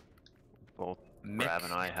 Both Grav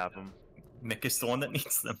and I have them. Mick is the one that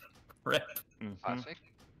needs them. Rip. Classic.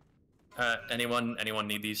 Anyone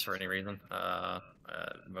need these for any reason?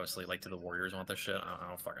 Mostly like, do the warriors want this shit? I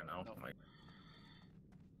don't fucking know. Like,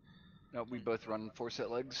 No, we both run 4-set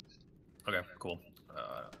legs. okay, cool.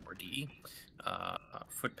 Or DE.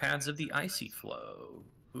 Footpads of the Icy Flow.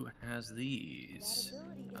 Who has these?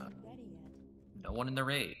 No one in the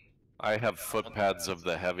raid. I have footpads of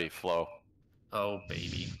the heavy flow. Oh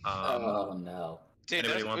baby. Oh no. Dude,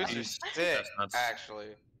 anybody those want boots are these? sick, That's- actually.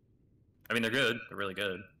 I mean, they're good. They're really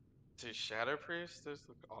good. Dude, Shadow Priest, those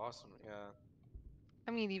look awesome, yeah.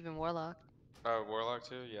 I mean, even Warlock. Oh, Warlock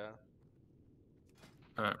too, yeah.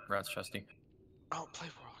 Alright, Rats Chesty. Oh, play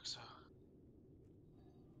Warlock, so.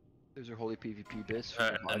 Those are holy PvP bits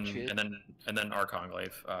for mod shit. And then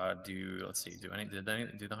Archonglaive. Let's see. Do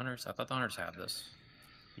the hunters? I thought the hunters had this.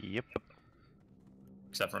 Yep.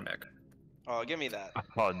 Except for Mick. Oh, give me that.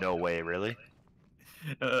 Oh, no way, really?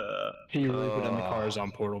 He really put in the cars on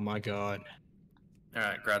Portal, my god.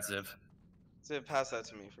 Alright, Gradziv. So pass that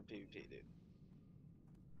to me for PvP, dude.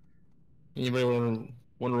 Anybody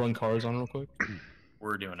want to run cars on real quick?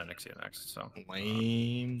 We're doing Onyxia next, so.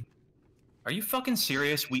 Lame. Are you fucking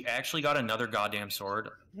serious? We actually got another goddamn sword?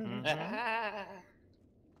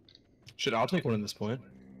 Shit, I'll take one at this point.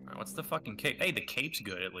 Alright, what's the fucking cape? Hey, the cape's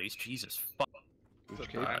good at least. Jesus fuck. Which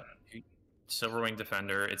cape? Silverwing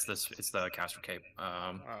Defender. It's the caster cape.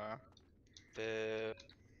 The...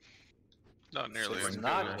 Not nearly So as it's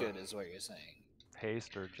not good. good, is what you're saying.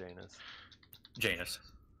 Haste or Janus? Janus.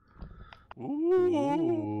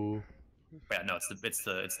 Ooh. Yeah, no, it's the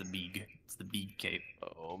beag. It's the beag cape.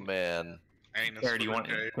 Oh man. Anus Claire, do you for want?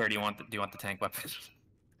 the cape. Claire, do you want the tank weapon?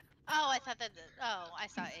 Oh, I thought that. I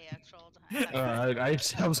saw AX rolled.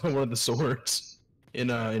 I was on one of the swords in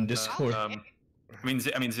Discord. I mean,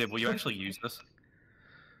 Zib, will you actually use this?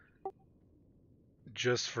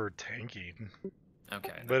 Just for tanking.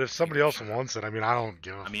 Okay. But if somebody else wants it, I mean, I don't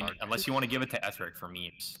give a fuck. Unless you want to give it to Etheric for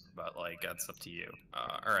memes, but like that's up to you.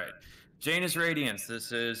 All right. Janus Radiance.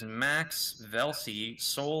 This is Max, Velcy,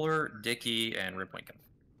 Solar, Dicky, and Ripwinkin.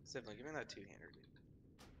 Sibling, give me that two-hander,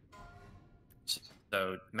 dude.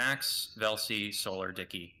 So Max, Velcy, Solar,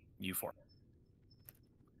 Dicky, you four.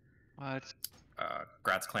 What?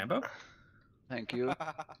 Gratz Clambo. Thank you.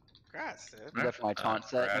 Congrats, dude. You got my taunt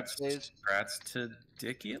set next phase? Gratz to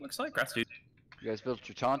Dicky, it looks like. Gratz, dude. You guys built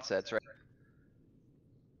your taunt sets, right?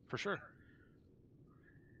 For sure.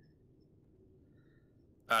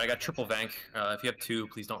 I got triple Vank. If you have two,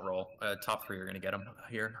 please don't roll. Top three are gonna get them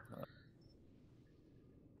here.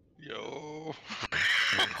 Yo.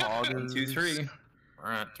 1, 2, 3. All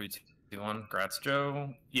right, 3, 2, 1. Gratz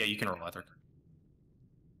Joe. Yeah, you can roll Etheric.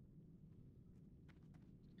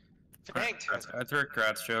 Thank you. Etheric,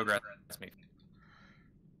 Gratz Joe, Gratz me.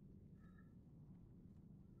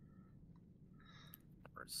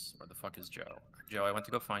 Where the fuck is Joe? Joe, I went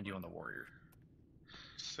to go find you on the warrior.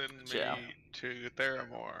 Send me Yeah. to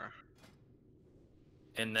Theramore.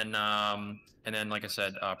 And then, like I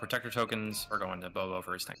said, protector tokens are going to Bobo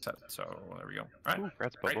for his tank set. So there we go. All right. Ooh,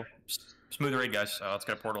 congrats, Great. Bobo. Smooth raid, guys. Let's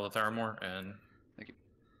get a portal to Theramore and. Thank you.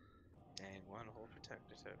 Dang, one whole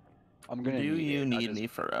protector token. I'm gonna Do need you it. need me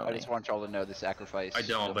for I just want y'all to know the sacrifice. I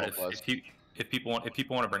don't, will but help us. if people want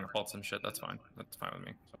to bring up faults and shit, that's fine. That's fine with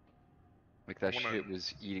me. So. Like that wanna- shit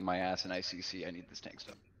was eating my ass in ICC. I need this tank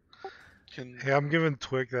stuff. Hey, I'm giving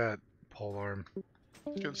Twig that pole arm.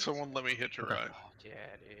 Can someone let me hitch a ride? Oh, yeah,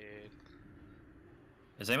 dude.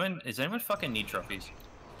 Is anyone fucking need trophies?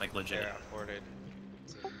 Like legit. They're outboarded.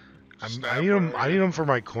 I need them for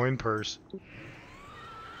my coin purse.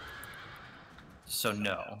 So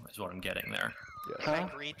no, is what I'm getting there. Can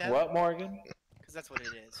I read that? What, Morgan? Because that's what it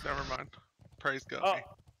is. Never mind. Praise God.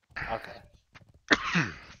 Oh. Okay.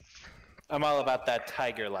 I'm all about that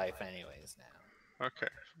tiger life, anyways. Now. Okay.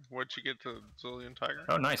 What'd you get to Zillion Tiger?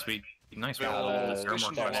 Oh, nice. We Fishing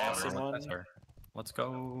Theramore one. quest. Let's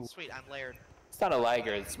go. Sweet, I'm layered. It's not a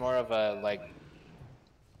liger. It's more of a like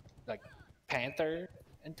panther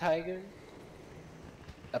and tiger.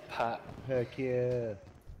 A pot. Heck yeah.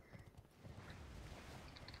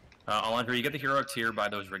 Alondra, you get the hero tier by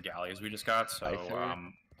those regalias we just got, so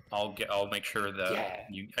I'll make sure that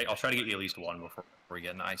I'll try to get you at least one before we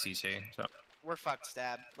get an ICC. So We're fucked,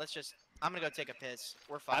 Stab. Let's just. I'm gonna go take a piss.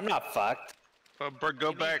 We're fucked. I'm not fucked. But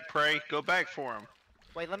go back, Pray. Go back for him.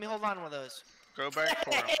 Wait, let me hold on to one of those. Go back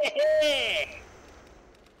for him.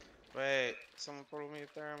 Wait, someone portal me to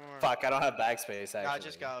Theramore. Fuck, I don't have backspace actually. No,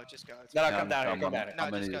 just go. Just go. It's No, fine. come down here. Come down here. No,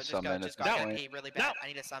 just go. Just go. I gotta pee really bad. I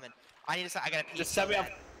need to summon. I gotta pee. Just send me up.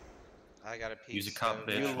 I gotta pee. use a cup,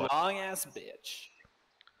 bitch. You long ass bitch.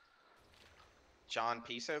 John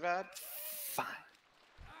pee so bad? Fine.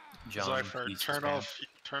 John, turn off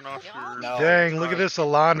your. No. Dang, look at this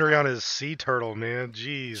Alondra on his sea turtle, man.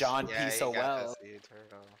 Jeez. John pee so well.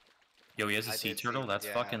 Yo, he has a sea turtle. That's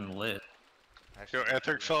fucking lit. Yo,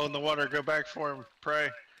 Etheric fell in the water. Go back for him. Pray.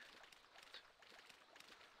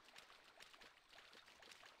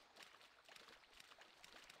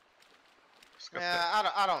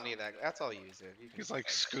 Yeah, I don't need that. That's all you use it. He's like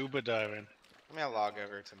scuba diving. I'm gonna log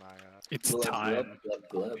over to my. It's time.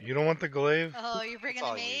 You don't want the glaive? Oh, you're bringing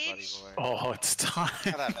a mage? Oh, it's time.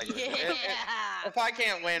 If I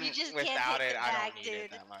can't win just without can't take it, the I bag, don't need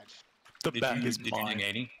it that much. The bag is Did you mine. ding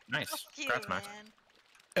 80? Nice. Congrats, Max.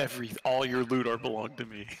 All your loot are belong to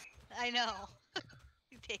me. I know.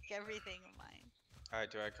 You take everything of mine. Alright,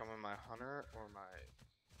 do I come in my hunter or my?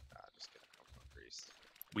 Just gonna come with my priest.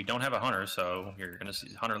 We don't have a hunter, so you're gonna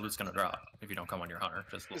see hunter loot's gonna drop if you don't come on your hunter.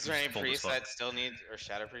 Is there any priest that still needs, or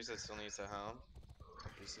shadow priest that still needs a home?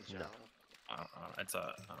 Priest in general? I don't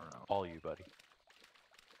know. All you, buddy.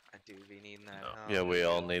 I do be needing that. Yeah, we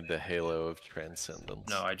all need the halo of transcendence.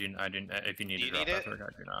 No, I didn't. If you need Do to you drop need that, it?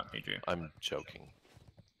 I do not need you. I'm joking.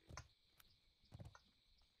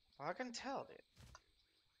 Well, I can tell, dude.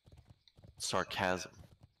 Sarcasm.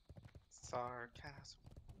 Sarcasm.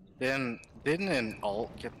 Didn't an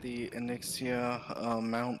alt get the Onyxia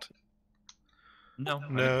mount? No.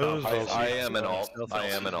 No. I am an alt. I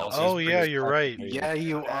am an alt. Oh yeah, you're right. Yeah,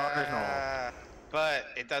 you are an alt. But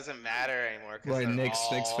it doesn't matter anymore. Right, they're next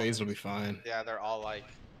all, phase will be fine. Yeah, they're all like.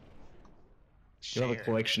 You have a shared.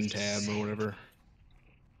 collection tab or whatever.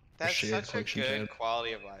 That's shared such a collection good tab.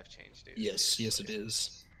 quality of life change, dude. Yes, it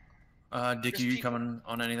is. Dick, you coming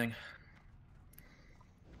on anything?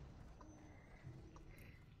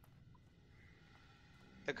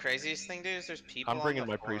 The craziest thing, dude, is there's people. I'm bringing on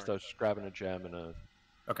the my priest. I was just grabbing a gem and a.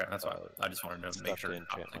 Okay, that's fine. I just wanted to make stuff sure to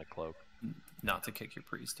enchant my cloak. not to kick your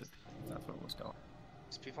priest if that's what was going.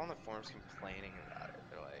 There's people on the forums complaining about it.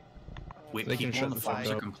 They're like, Wait, They can people on shut the the fuck forums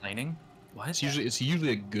are up. complaining? What? It's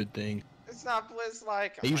usually a good thing. it's not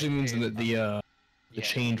Blizz-like. It usually means that the Yeah.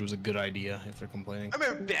 change was a good idea if they're complaining. I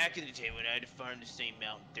remember back in the day when I had to farm the same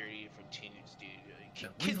mountain 30 different tunes, dude.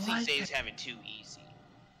 we Kids like these days it. have it too easy.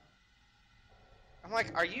 I'm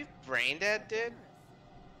like, are you brain dead, dude?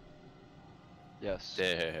 Yes.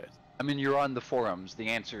 Dead. I mean, you're on the forums. The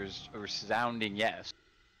answer is a resounding yes.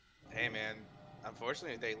 Hey, man.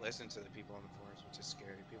 Unfortunately, they listen to the people on the forums, which is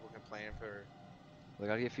scary. People complaining for We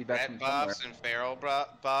gotta get feedback red from somewhere. buffs and feral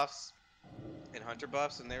buffs and hunter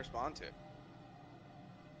buffs, and they respond to it.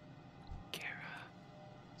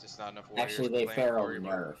 Just not enough warriors. Actually, they complaining feral warrior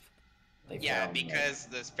buff. nerf. They Yeah, feral nerf. because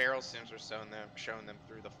the feral sims were showing them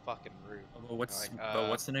through the fucking roof. But what's Like,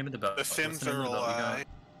 what's the name of the belt? The What's name Sims of the are belt we got?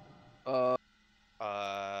 alive.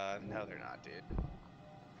 No, they're not, dude.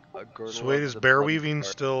 So wait, is bear weaving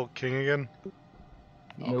still king again?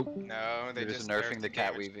 Nope. No, they They're just nerfing nerfed the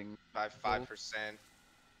cat damage weaving. by 5%.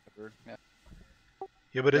 Yeah.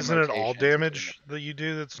 Yeah, but Them isn't it all rotations damage that you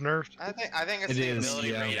do that's nerfed? I think it's It the is, ability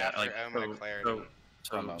yeah. rate after like, Omen of Clarity.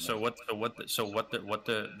 what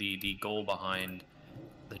the goal behind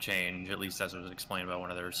the change, at least as it was explained by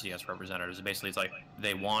one of their CS representatives, basically it's like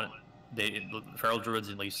feral druids,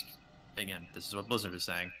 at least, again, this is what Blizzard is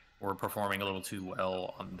saying, were performing a little too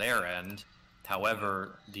well on their end.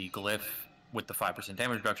 However, the glyph with the 5%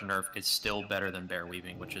 damage reduction nerf is still better than bear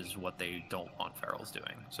weaving, which is what they don't want ferals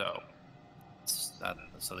doing. So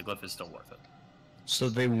the glyph is still worth it. So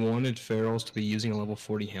they wanted ferals to be using a level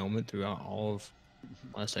 40 helmet throughout all of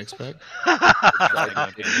last expect. They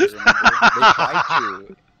tried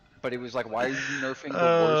to, but it was like, why are you nerfing the worst?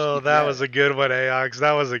 Oh, that was a good one, Aox.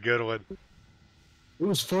 That was a good one. It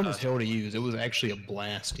was fun as hell to use. It was actually a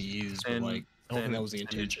blast to use, but like, I don't think that was the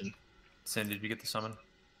intention. Sin, did you get the summon?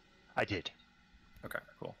 I did. Okay,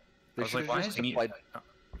 cool. I was like, why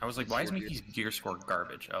is Mickey's gear score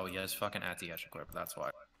garbage? Oh, he has fucking at the edge equip, that's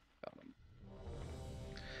why.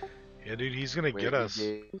 Yeah, dude, he's gonna get us.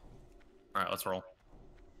 Alright, let's roll.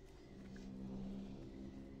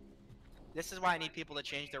 This is why I need people to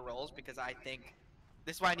change their roles, because I think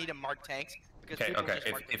this is why I need to mark tanks. Because Okay, people okay.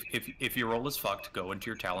 just mark If your role is fucked, go into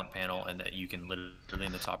your talent panel, and that you can literally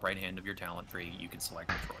in the top right hand of your talent tree, you can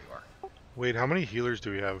select which role you are. Wait, how many healers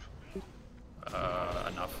do we have?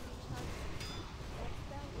 Enough.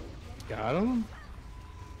 Got him?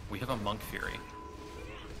 We have a Monk Fury.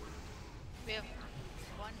 We have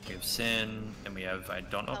one We have Sin, and we have, I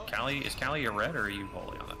don't know, Callie. Is Callie a red, or are you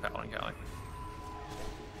holy on that paladin, Callie?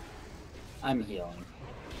 I'm healing.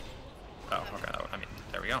 Oh, okay. I mean,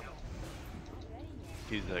 there we go.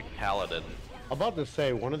 He's a paladin. I'm about to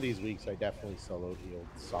say, one of these weeks I definitely solo healed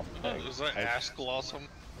something. Was that Ask Blossom?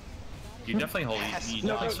 You definitely holy. You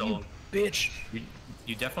No, definitely solo. you bitch.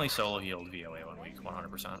 You definitely solo healed VOA 1 week,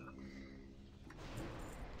 100%.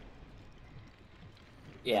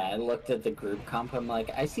 Yeah, I looked at the group comp. I'm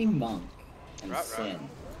like, I see Monk and Sin.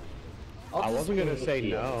 I wasn't gonna say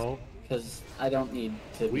no. Because I don't need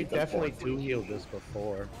to. We be the definitely fourth. two-healed this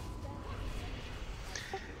before.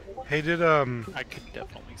 Hey, did I could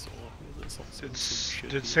definitely solo this.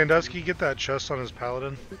 did Sandusky get that chest on his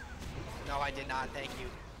paladin? No, I did not. Thank you.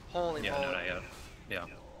 Holy Yeah, moly. no, not yet. Yeah.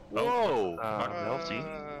 Whoa! Melty?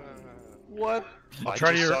 What? I'll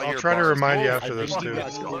try to remind you after this too.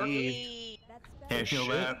 Can't feel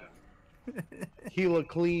that. Heal a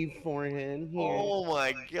cleave for him. Here. Oh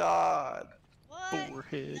my god! What?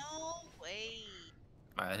 Forehead. No way.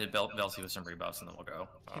 Alright, hit Belty with some rebuffs and then we'll go.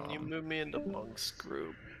 Can you move me into Monk's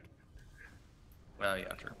group? Well, yeah,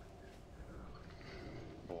 true.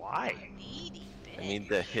 Why? Needy I need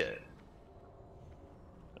the hit.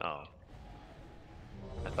 Oh.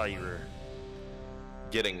 I thought you were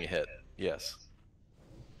getting hit. Yes.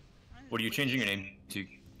 What are you changing your name to?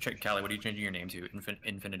 Callie, what are you changing your name to?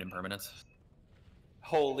 Infinite Impermanence?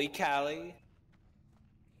 Holy Callie.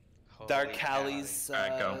 Dark Callie's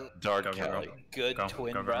Alright, go. Dark Go, Callie. good Go,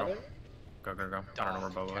 twin go, go, brother. Go, go, go. I don't know where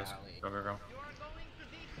Bobo is. Go, go, go.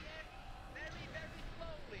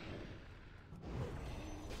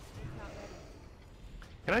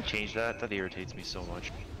 Can I change that? That irritates me so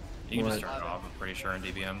much. You can just start it off, I'm pretty sure, in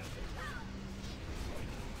DBM.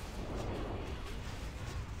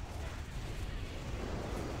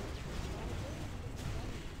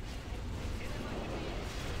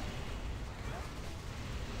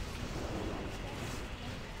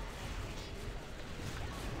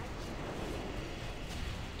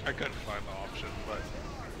 I couldn't find the option, but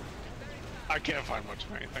I can't find much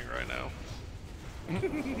of anything right now.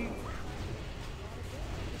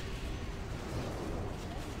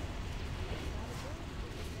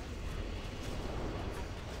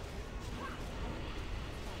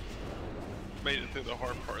 Made it through the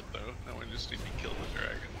hard part though. Now we just need to kill the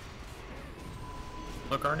dragon.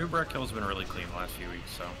 Look, our new Brett kills have been really clean the last few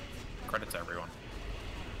weeks, so credit to everyone.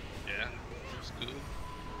 Yeah, it's good.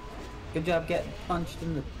 Good job getting punched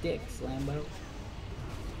in the dicks, Lambo.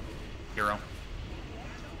 Hero.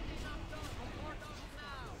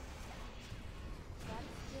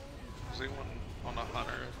 Is anyone on a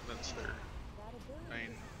hunter that's their main?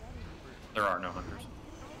 There are no hunters.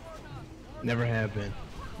 Never have been.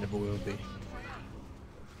 Never will be.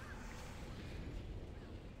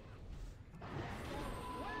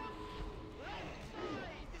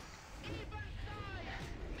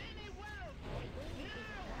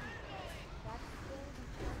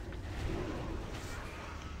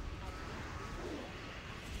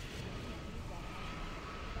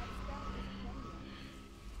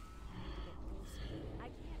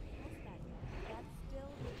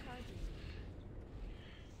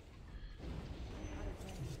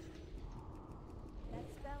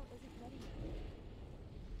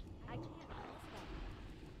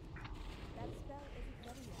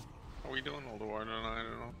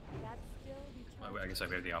 I guess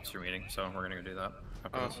we have the officer meeting, so we're gonna go do that.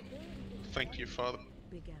 Oh, thank you, Father.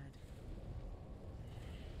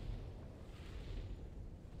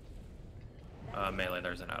 Melee,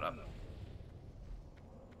 there's an out up.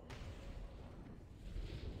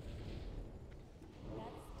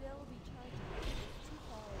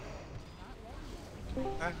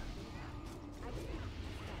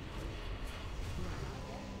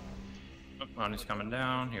 Ony's coming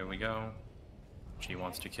down. Here we go. She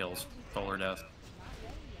wants to kill Solar Death.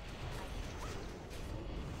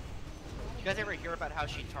 You guys ever hear about how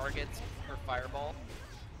she targets her fireball?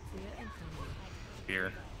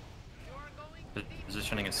 Here. The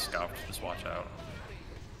positioning is scuffed. Just watch out.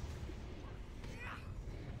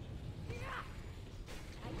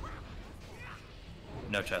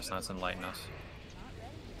 No chestnuts, enlighten us.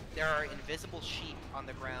 There are invisible sheep on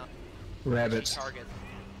the ground. Rabbits. Target.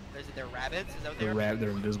 They're rabbits? Is that what they are? They're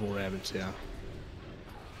invisible rabbits, yeah.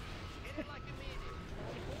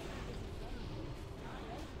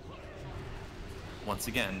 Once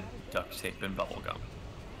again, duct tape and bubblegum.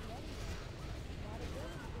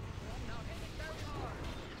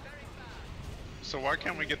 So why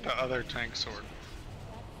can't we get the other tank sword?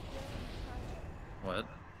 What?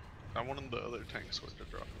 I wanted the other tank sword to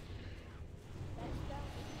drop.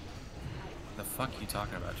 The fuck are you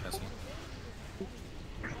talking about, Jesse?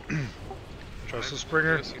 Justice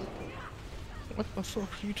Springer? What the fuck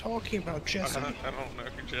are you talking about, Jesse? I don't know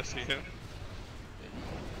who Jesse is.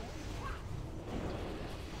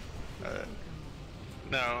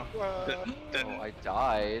 No. Oh, I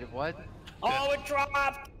died. What? Oh, it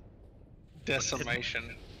dropped!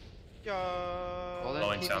 Decimation. Well, then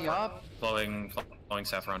Blowing keep me saffron. up. Blowing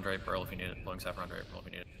saffron drape Pearl if you need it. Blowing saffron drape Pearl if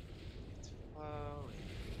you need it.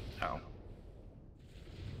 How?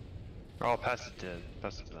 Oh, pass it to them.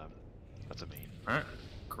 That's a mean. Alright.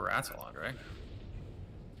 Congrats, Alondre.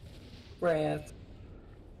 Rats.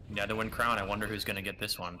 You had to win crown. I wonder who's gonna get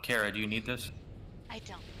this one. Kara, do you need this? I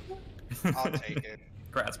don't. I'll take it.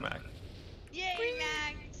 Congrats, Mac. Yay,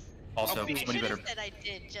 Max! Also, I somebody better. said I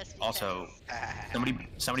did just because. Also,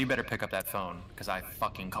 somebody better pick up that phone because I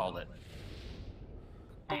fucking called it.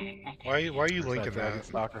 Why are you linking that?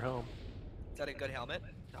 Stalker home. Is that a good helmet?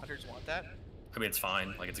 Hunters want that? I mean, it's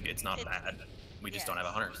fine. Like it's not bad. We just don't have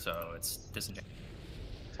a hunter, so it's disingenuous.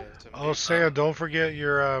 Oh, Sam, don't forget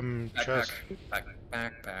your chest.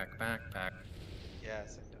 Backpack.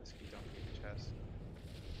 Yes, Sandusky, don't forget your chest.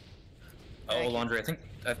 Oh, Alondre,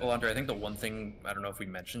 I think the one thing I don't know if we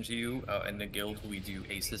mentioned to you in the guild we do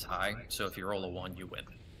aces high. So if you roll a 1, you win.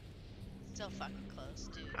 So fucking close,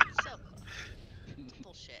 dude. So close.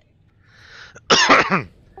 Bullshit.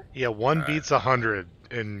 Yeah, 1 beats 100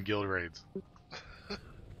 in guild raids.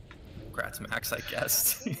 Congrats, Max, I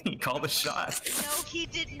guess. He called the shot. No, he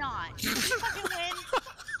did not. You fucking win.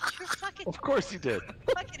 You're fucking. Of course he did. I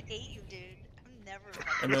fucking hate you, dude. I'm never.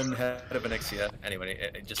 And then head of Anixia. Anyway,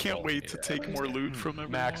 it just Can't wait to take more loot from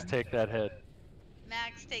everyone. Max, take that head.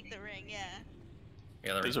 Max, take the ring, yeah.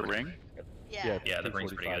 Yeah, There's a ring? Yeah. Yeah, the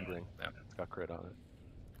ring's pretty good. Ring. Yeah. It's got crit on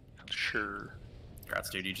it. Sure. Congrats,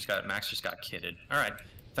 dude. Max just got kitted. All right.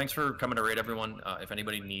 Thanks for coming to raid, everyone. If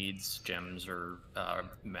anybody needs gems or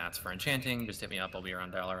mats for enchanting, just hit me up. I'll be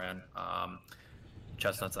around Dalaran.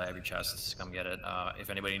 Chestnuts, I have your chests. Come get it. If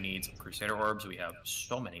anybody needs Crusader orbs, we have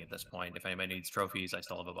so many at this point. If anybody needs trophies, I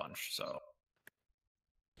still have a bunch. So